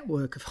our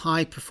network of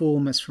high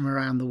performers from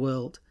around the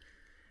world.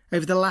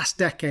 Over the last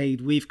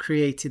decade, we've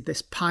created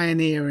this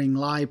pioneering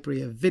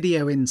library of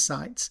video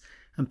insights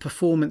and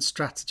performance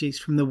strategies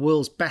from the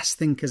world's best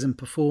thinkers and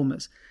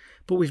performers,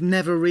 but we've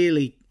never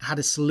really had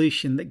a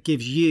solution that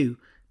gives you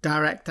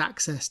direct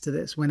access to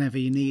this whenever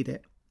you need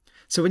it.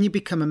 So when you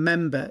become a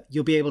member,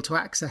 you'll be able to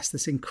access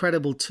this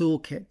incredible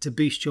toolkit to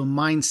boost your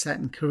mindset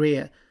and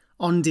career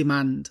on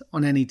demand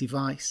on any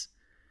device.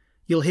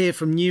 You'll hear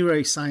from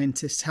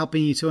neuroscientists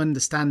helping you to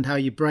understand how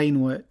your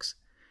brain works.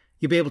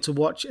 You'll be able to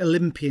watch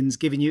Olympians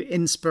giving you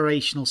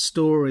inspirational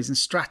stories and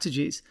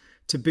strategies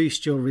to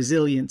boost your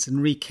resilience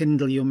and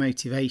rekindle your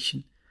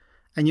motivation.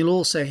 And you'll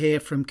also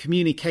hear from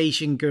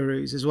communication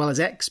gurus as well as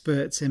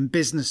experts in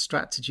business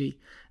strategy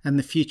and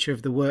the future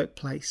of the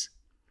workplace.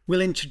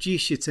 We'll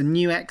introduce you to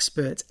new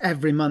experts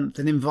every month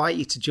and invite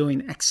you to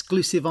join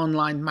exclusive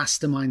online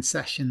mastermind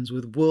sessions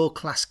with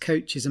world-class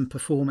coaches and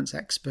performance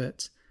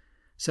experts.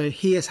 So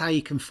here's how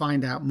you can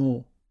find out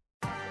more.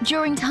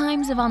 During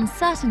times of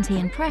uncertainty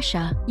and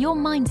pressure, your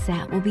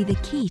mindset will be the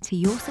key to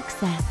your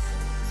success.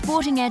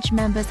 Sporting Edge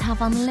members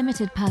have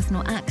unlimited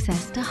personal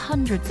access to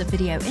hundreds of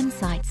video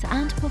insights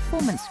and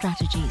performance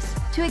strategies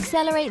to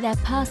accelerate their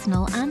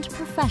personal and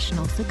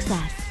professional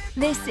success.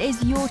 This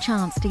is your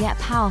chance to get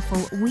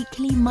powerful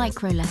weekly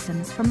micro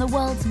lessons from the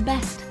world's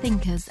best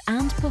thinkers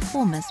and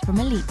performers from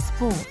elite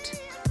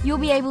sport. You'll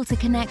be able to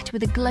connect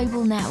with a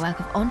global network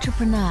of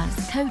entrepreneurs,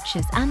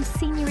 coaches, and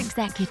senior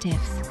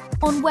executives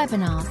on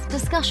webinars,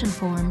 discussion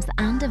forums,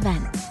 and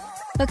events.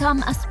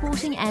 Become a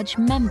Sporting Edge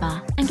member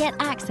and get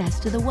access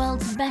to the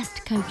world's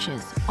best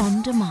coaches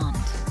on demand.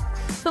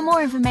 For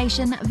more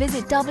information,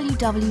 visit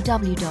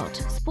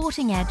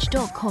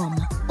www.sportingedge.com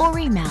or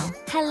email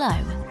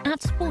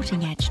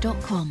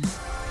hello@sportingedge.com.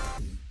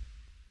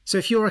 So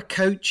if you're a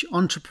coach,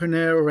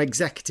 entrepreneur or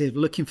executive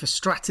looking for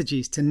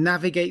strategies to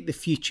navigate the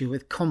future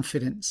with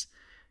confidence,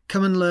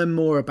 come and learn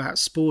more about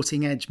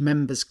Sporting Edge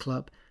Members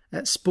Club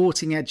at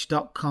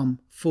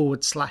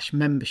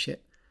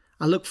sportingedge.com/membership.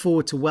 I look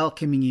forward to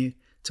welcoming you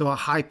to our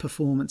high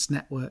performance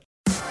network.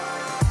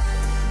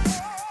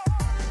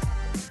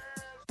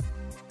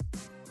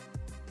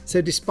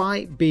 So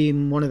despite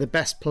being one of the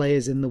best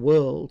players in the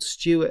world,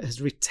 Stuart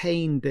has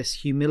retained this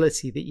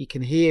humility that you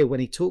can hear when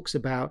he talks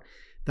about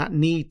that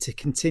need to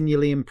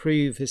continually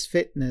improve his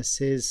fitness,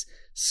 his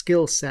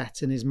skill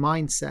set and his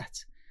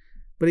mindset.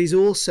 But he's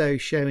also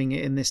showing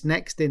it in this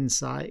next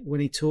insight when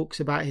he talks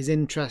about his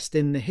interest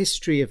in the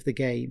history of the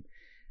game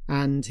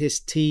and his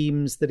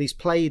teams that he's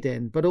played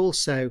in, but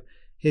also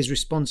his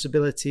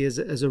responsibility as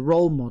a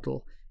role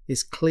model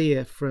is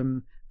clear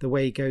from the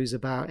way he goes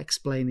about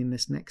explaining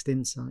this next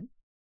insight.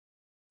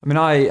 I mean,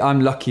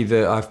 I'm lucky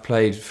that I've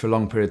played for a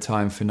long period of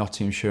time for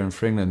Nottinghamshire and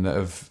for England that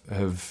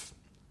have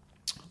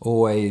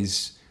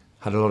always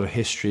had a lot of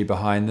history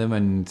behind them,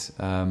 and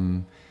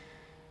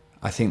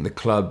I think the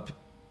club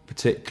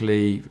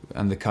particularly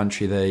and the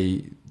country,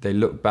 they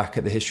look back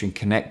at the history and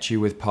connect you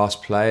with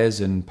past players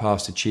and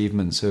past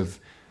achievements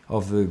of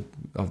the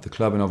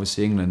club and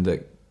obviously England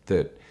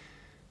that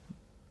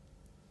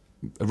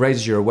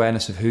raises your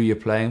awareness of who you're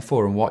playing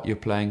for and what you're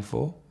playing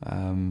for,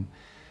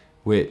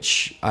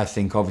 which I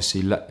think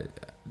obviously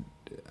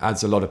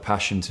adds a lot of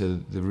passion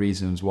to the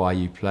reasons why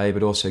you play,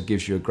 but also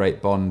gives you a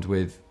great bond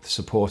with the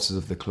supporters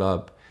of the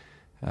club,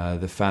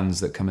 the fans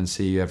that come and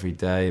see you every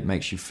day. It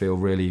makes you feel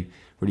really,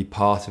 really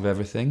part of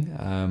everything.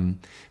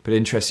 But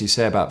interesting you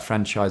say about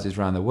franchises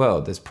around the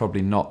world, there's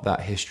probably not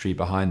that history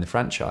behind the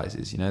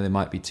franchises. You know, they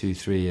might be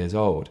 2-3 years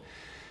old.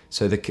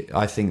 So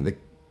I think the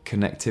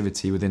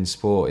connectivity within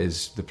sport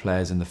is the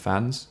players and the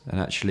fans. And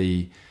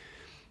actually,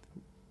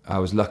 I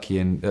was lucky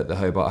at the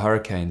Hobart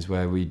Hurricanes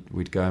where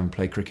we'd go and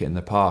play cricket in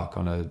the park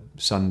on a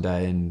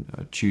Sunday and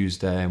a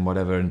Tuesday and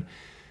whatever, and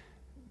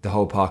the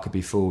whole park would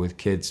be full with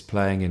kids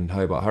playing in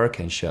Hobart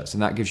Hurricane shirts,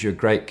 and that gives you a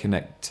great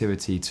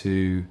connectivity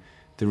to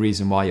the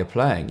reason why you're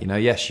playing. You know,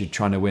 yes, you're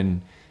trying to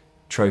win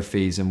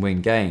trophies and win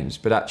games,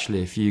 but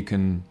actually if you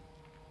can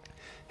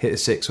hit a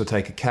six or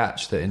take a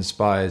catch that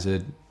inspires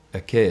a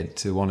kid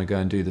to want to go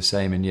and do the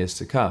same in years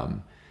to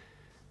come,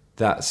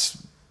 that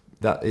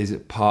is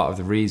part of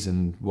the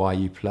reason why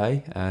you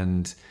play.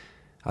 And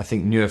I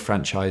think newer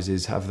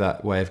franchises have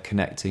that way of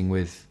connecting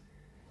with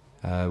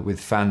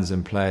fans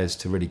and players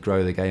to really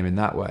grow the game in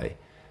that way.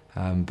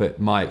 But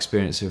my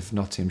experience of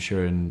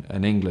Nottinghamshire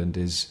and England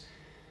is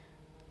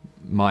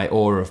my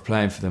aura of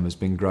playing for them has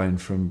been grown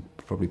from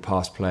probably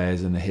past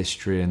players and the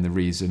history and the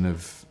reason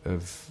of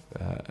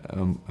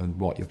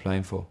what you're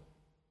playing for.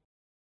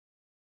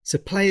 So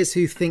players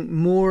who think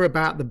more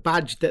about the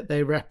badge that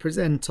they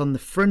represent on the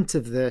front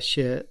of their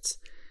shirts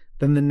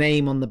than the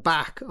name on the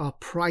back are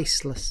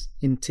priceless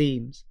in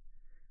teams.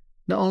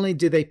 Not only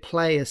do they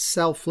play a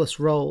selfless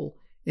role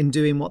in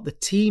doing what the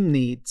team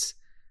needs,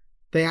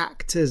 they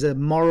act as a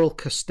moral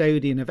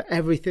custodian of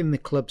everything the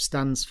club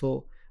stands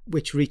for,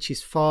 which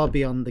reaches far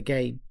beyond the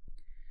game.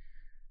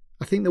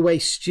 I think the way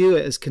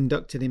Stuart has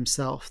conducted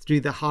himself through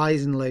the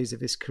highs and lows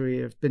of his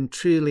career have been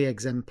truly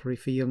exemplary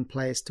for young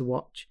players to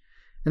watch.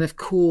 And of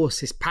course,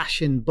 his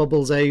passion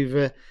bubbles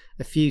over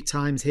a few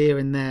times here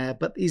and there,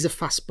 but he's a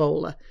fast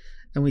bowler,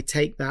 and we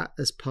take that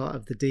as part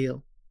of the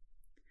deal.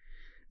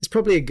 It's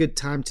probably a good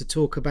time to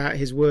talk about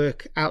his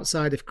work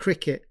outside of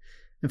cricket.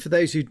 And for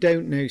those who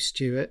don't know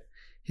Stuart,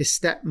 his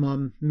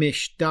stepmom,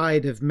 Mish,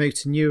 died of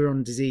motor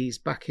neuron disease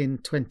back in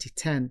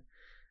 2010.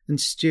 And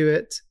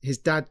Stuart, his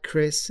dad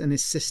Chris and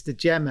his sister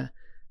Gemma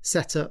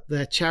set up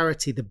their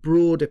charity, The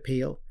Broad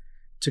Appeal,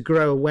 to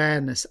grow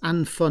awareness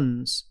and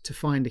funds to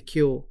find a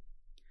cure.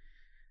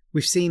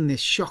 We've seen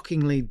this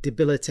shockingly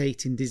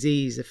debilitating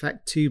disease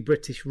affect two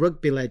British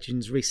rugby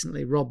legends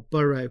recently, Rob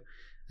Burrow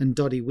and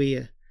Doddy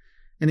Weir.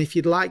 And if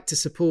you'd like to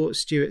support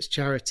Stuart's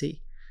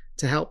charity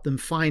to help them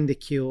find a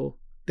cure,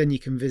 then you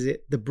can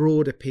visit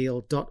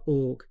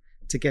thebroadappeal.org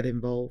to get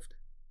involved.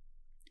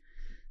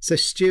 So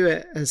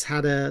Stuart has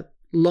had a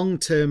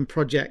long-term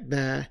project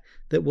there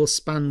that will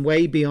span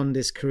way beyond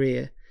his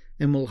career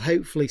and will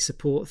hopefully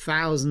support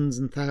thousands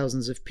and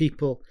thousands of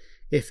people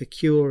if a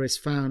cure is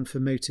found for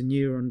motor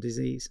neuron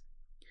disease.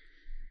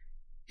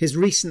 His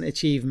recent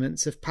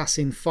achievements of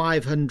passing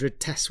 500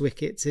 test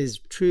wickets is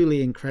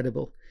truly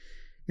incredible,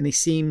 and he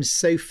seems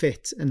so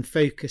fit and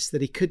focused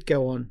that he could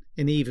go on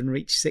and even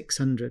reach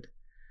 600.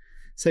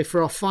 So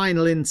for our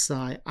final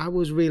insight, I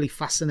was really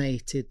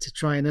fascinated to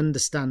try and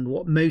understand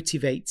what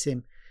motivates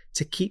him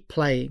to keep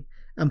playing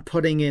and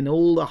putting in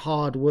all the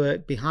hard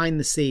work behind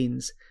the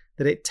scenes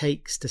that it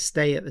takes to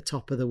stay at the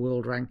top of the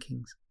world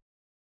rankings.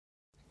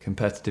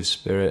 Competitive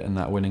spirit and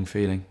that winning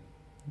feeling.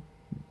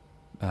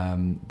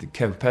 The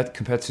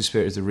competitive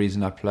spirit is the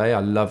reason I play.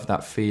 I love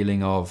that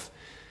feeling of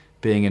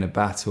being in a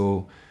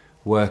battle,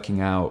 working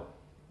out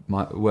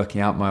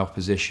my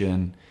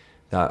opposition,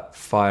 that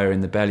fire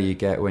in the belly you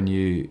get when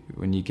you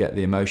get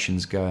the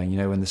emotions going. You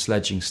know, when the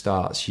sledging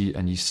starts,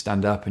 you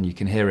stand up and you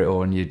can hear it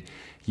all, and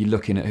you're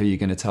looking at who you're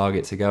going to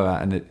target to go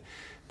at, and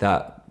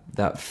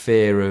that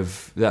feel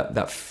of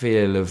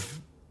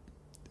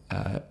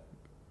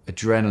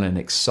adrenaline,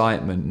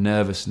 excitement,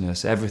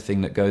 nervousness,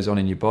 everything that goes on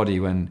in your body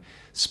when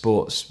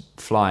sport's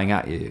flying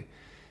at you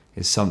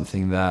is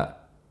something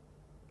that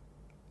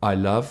I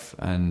love,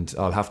 and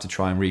I'll have to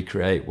try and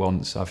recreate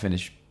once I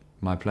finish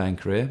my playing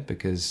career,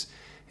 because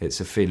it's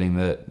a feeling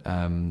that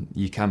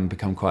you can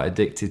become quite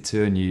addicted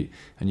to, and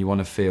you want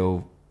to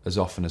feel as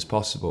often as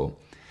possible.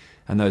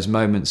 And those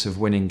moments of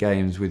winning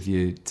games with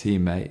your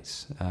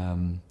teammates.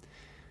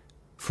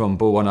 From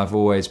ball one, I've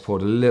always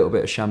poured a little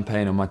bit of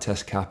champagne on my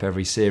test cap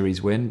every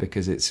series win,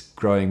 because it's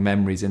growing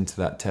memories into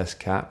that test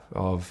cap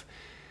of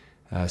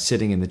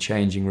sitting in the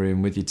changing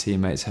room with your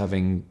teammates,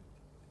 having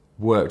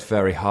worked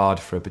very hard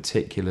for a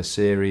particular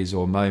series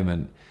or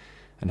moment,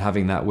 and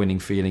having that winning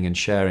feeling and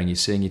sharing. You're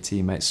seeing your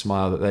teammates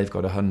smile that they've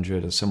got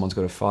 100 or someone's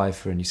got a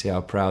 5 and you see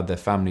how proud their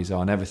families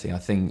are and everything. I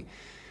think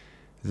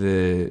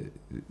the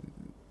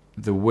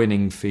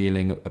winning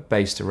feeling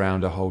based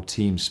around a whole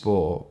team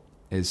sport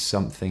is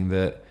something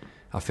that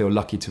I feel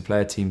lucky to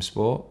play a team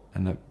sport,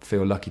 and I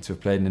feel lucky to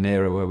have played in an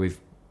era where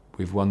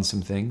we've won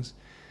some things,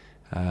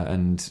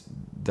 and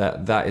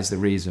that is the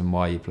reason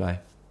why you play,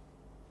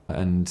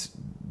 and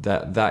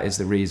that is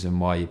the reason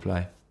why you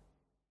play.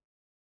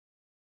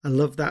 I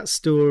love that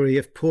story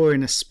of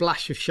pouring a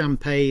splash of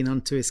champagne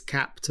onto his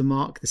cap to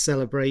mark the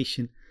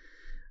celebration,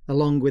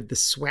 along with the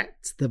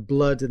sweat, the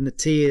blood and the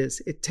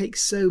tears. It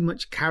takes so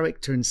much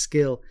character and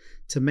skill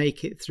to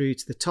make it through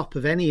to the top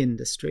of any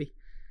industry.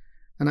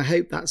 And I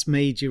hope that's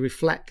made you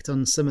reflect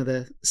on some of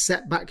the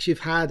setbacks you've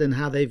had and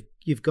how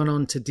you've gone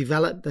on to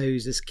develop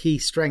those as key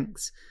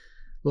strengths,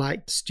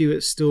 like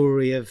Stuart's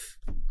story of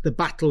the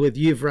battle with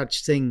Yuvraj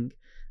Singh.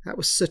 That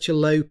was such a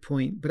low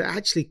point, but it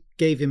actually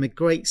gave him a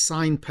great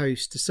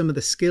signpost to some of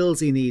the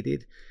skills he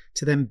needed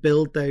to then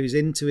build those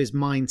into his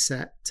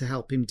mindset to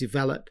help him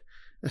develop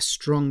a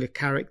stronger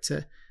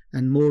character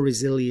and more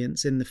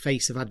resilience in the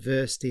face of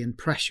adversity and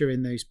pressure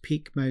in those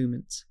peak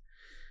moments.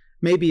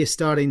 Maybe you're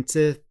starting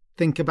to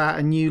think about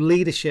a new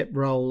leadership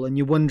role and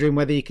you're wondering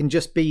whether you can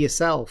just be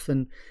yourself.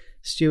 And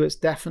Stuart's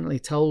definitely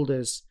told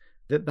us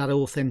that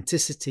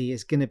authenticity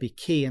is going to be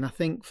key. And I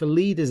think for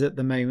leaders at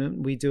the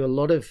moment, we do a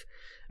lot of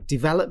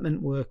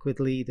development work with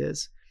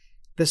leaders.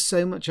 There's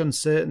so much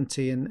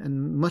uncertainty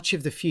and much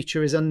of the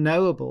future is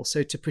unknowable.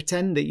 So to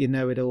pretend that you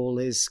know it all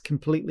is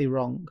completely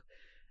wrong.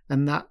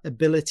 And that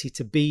ability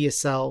to be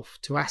yourself,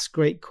 to ask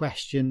great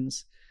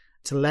questions,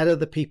 to let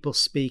other people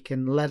speak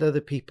and let other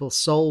people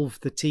solve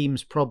the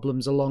team's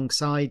problems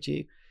alongside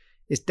you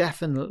is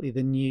definitely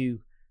the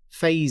new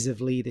phase of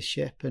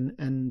leadership.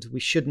 And we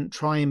shouldn't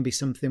try and be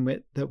something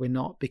that we're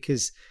not,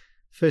 because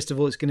first of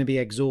all, it's going to be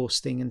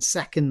exhausting. And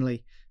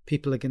secondly,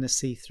 people are going to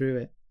see through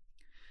it.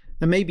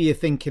 And maybe you're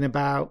thinking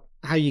about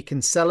how you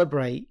can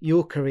celebrate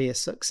your career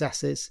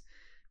successes,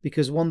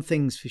 because one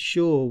thing's for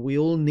sure, we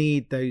all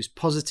need those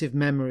positive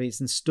memories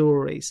and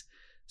stories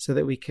so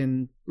that we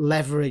can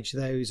leverage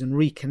those and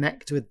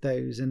reconnect with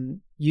those and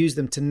use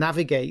them to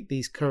navigate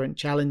these current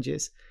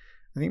challenges.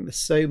 I think there's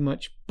so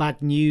much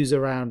bad news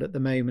around at the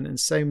moment and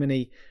so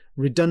many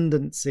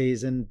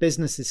redundancies and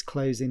businesses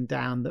closing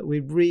down, that we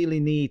really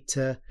need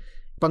to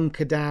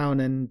bunker down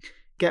and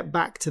get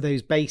back to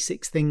those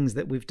basics, things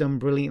that we've done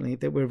brilliantly,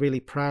 that we're really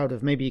proud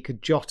of. Maybe you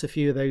could jot a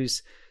few of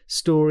those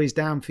stories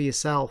down for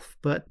yourself.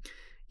 But,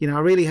 you know,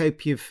 I really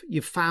hope you've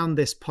found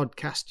this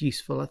podcast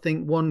useful. I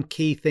think one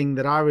key thing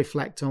that I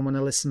reflect on when I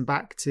listen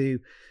back to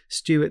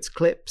Stuart's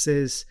clips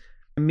is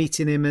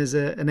meeting him as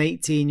an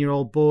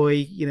 18-year-old boy,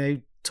 you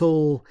know,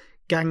 tall,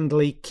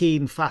 gangly,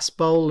 keen, fast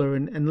bowler,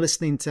 and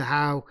listening to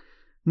how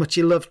much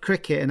he loved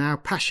cricket and how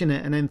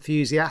passionate and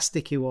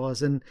enthusiastic he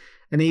was, and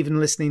even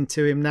listening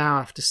to him now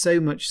after so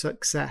much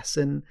success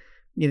and,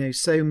 you know,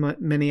 so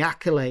many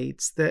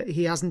accolades, that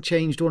he hasn't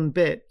changed one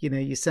bit. You know,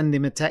 you send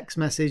him a text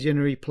message and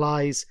he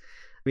replies.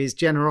 His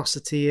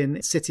generosity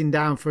and sitting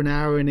down for an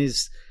hour in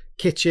his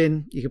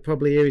kitchen. You could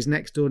probably hear his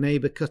next door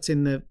neighbour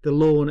cutting the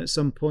lawn at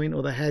some point,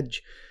 or the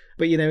hedge.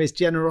 But, you know, his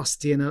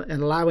generosity and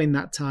allowing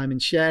that time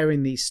and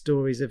sharing these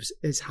stories of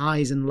his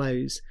highs and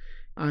lows,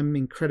 I'm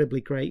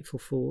incredibly grateful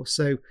for.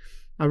 So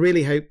I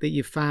really hope that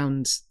you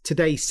found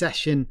today's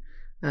session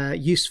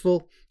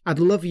useful. I'd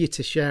love you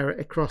to share it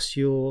across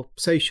your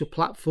social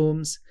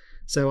platforms.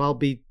 So I'll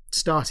be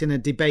starting a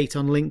debate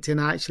on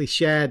LinkedIn. I actually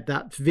shared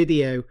that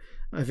video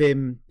of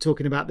him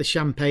talking about the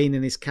champagne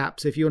in his cap.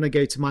 So if you want to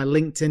go to my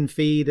LinkedIn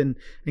feed and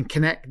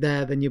connect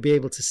there, then you'll be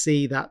able to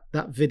see that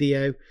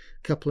video, a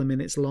couple of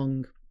minutes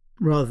long,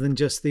 rather than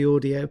just the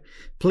audio.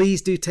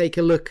 Please do take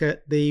a look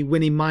at the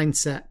Winning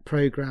Mindset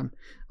program.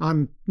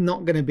 I'm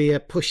not going to be a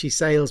pushy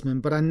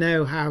salesman, but I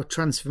know how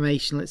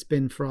transformational it's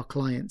been for our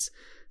clients.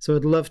 So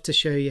I'd love to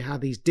show you how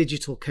these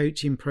digital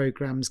coaching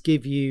programs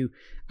give you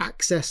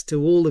access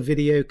to all the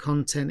video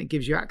content. It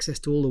gives you access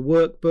to all the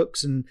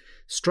workbooks and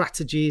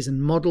strategies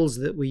and models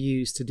that we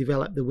use to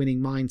develop the winning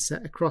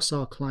mindset across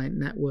our client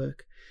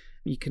network.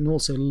 You can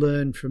also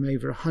learn from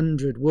over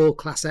 100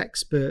 world-class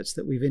experts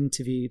that we've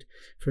interviewed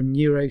from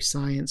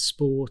neuroscience,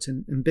 sport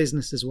and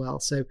business as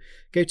well. So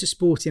go to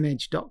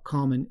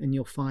sportingedge.com and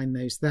you'll find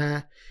those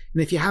there.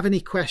 And if you have any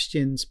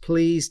questions,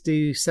 please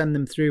do send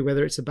them through,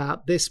 whether it's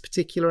about this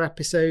particular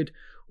episode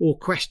or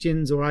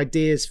questions or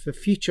ideas for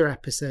future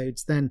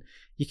episodes. Then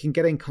you can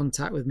get in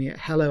contact with me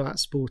at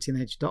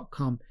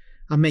hello@sportingedge.com.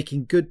 I'm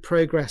making good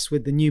progress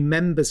with the new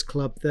members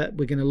club that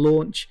we're going to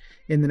launch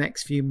in the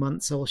next few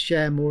months. I'll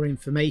share more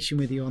information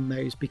with you on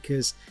those,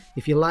 because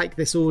if you like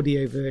this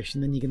audio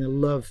version, then you're going to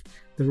love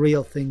the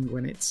real thing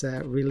when it's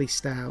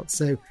released out.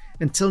 So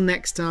until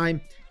next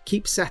time,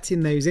 keep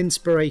setting those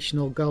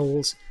inspirational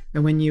goals.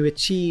 And when you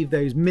achieve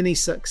those mini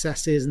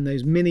successes and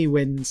those mini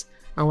wins,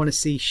 I want to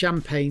see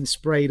champagne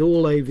sprayed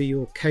all over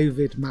your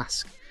COVID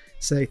mask.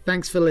 So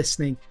thanks for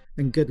listening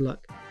and good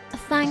luck.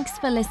 Thanks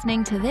for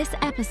listening to this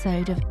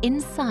episode of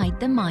Inside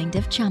the Mind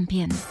of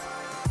Champions.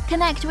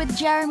 Connect with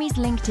Jeremy's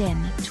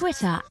LinkedIn,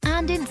 Twitter,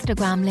 and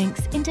Instagram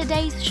links in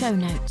today's show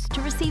notes to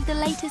receive the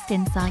latest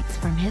insights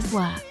from his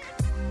work.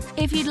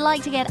 If you'd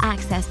like to get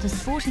access to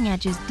Sporting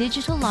Edge's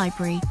digital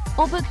library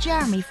or book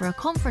Jeremy for a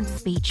conference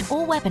speech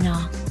or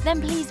webinar,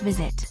 then please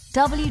visit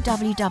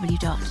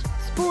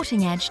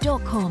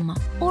www.sportingedge.com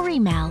or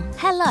email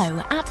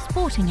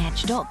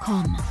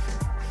hello@sportingedge.com.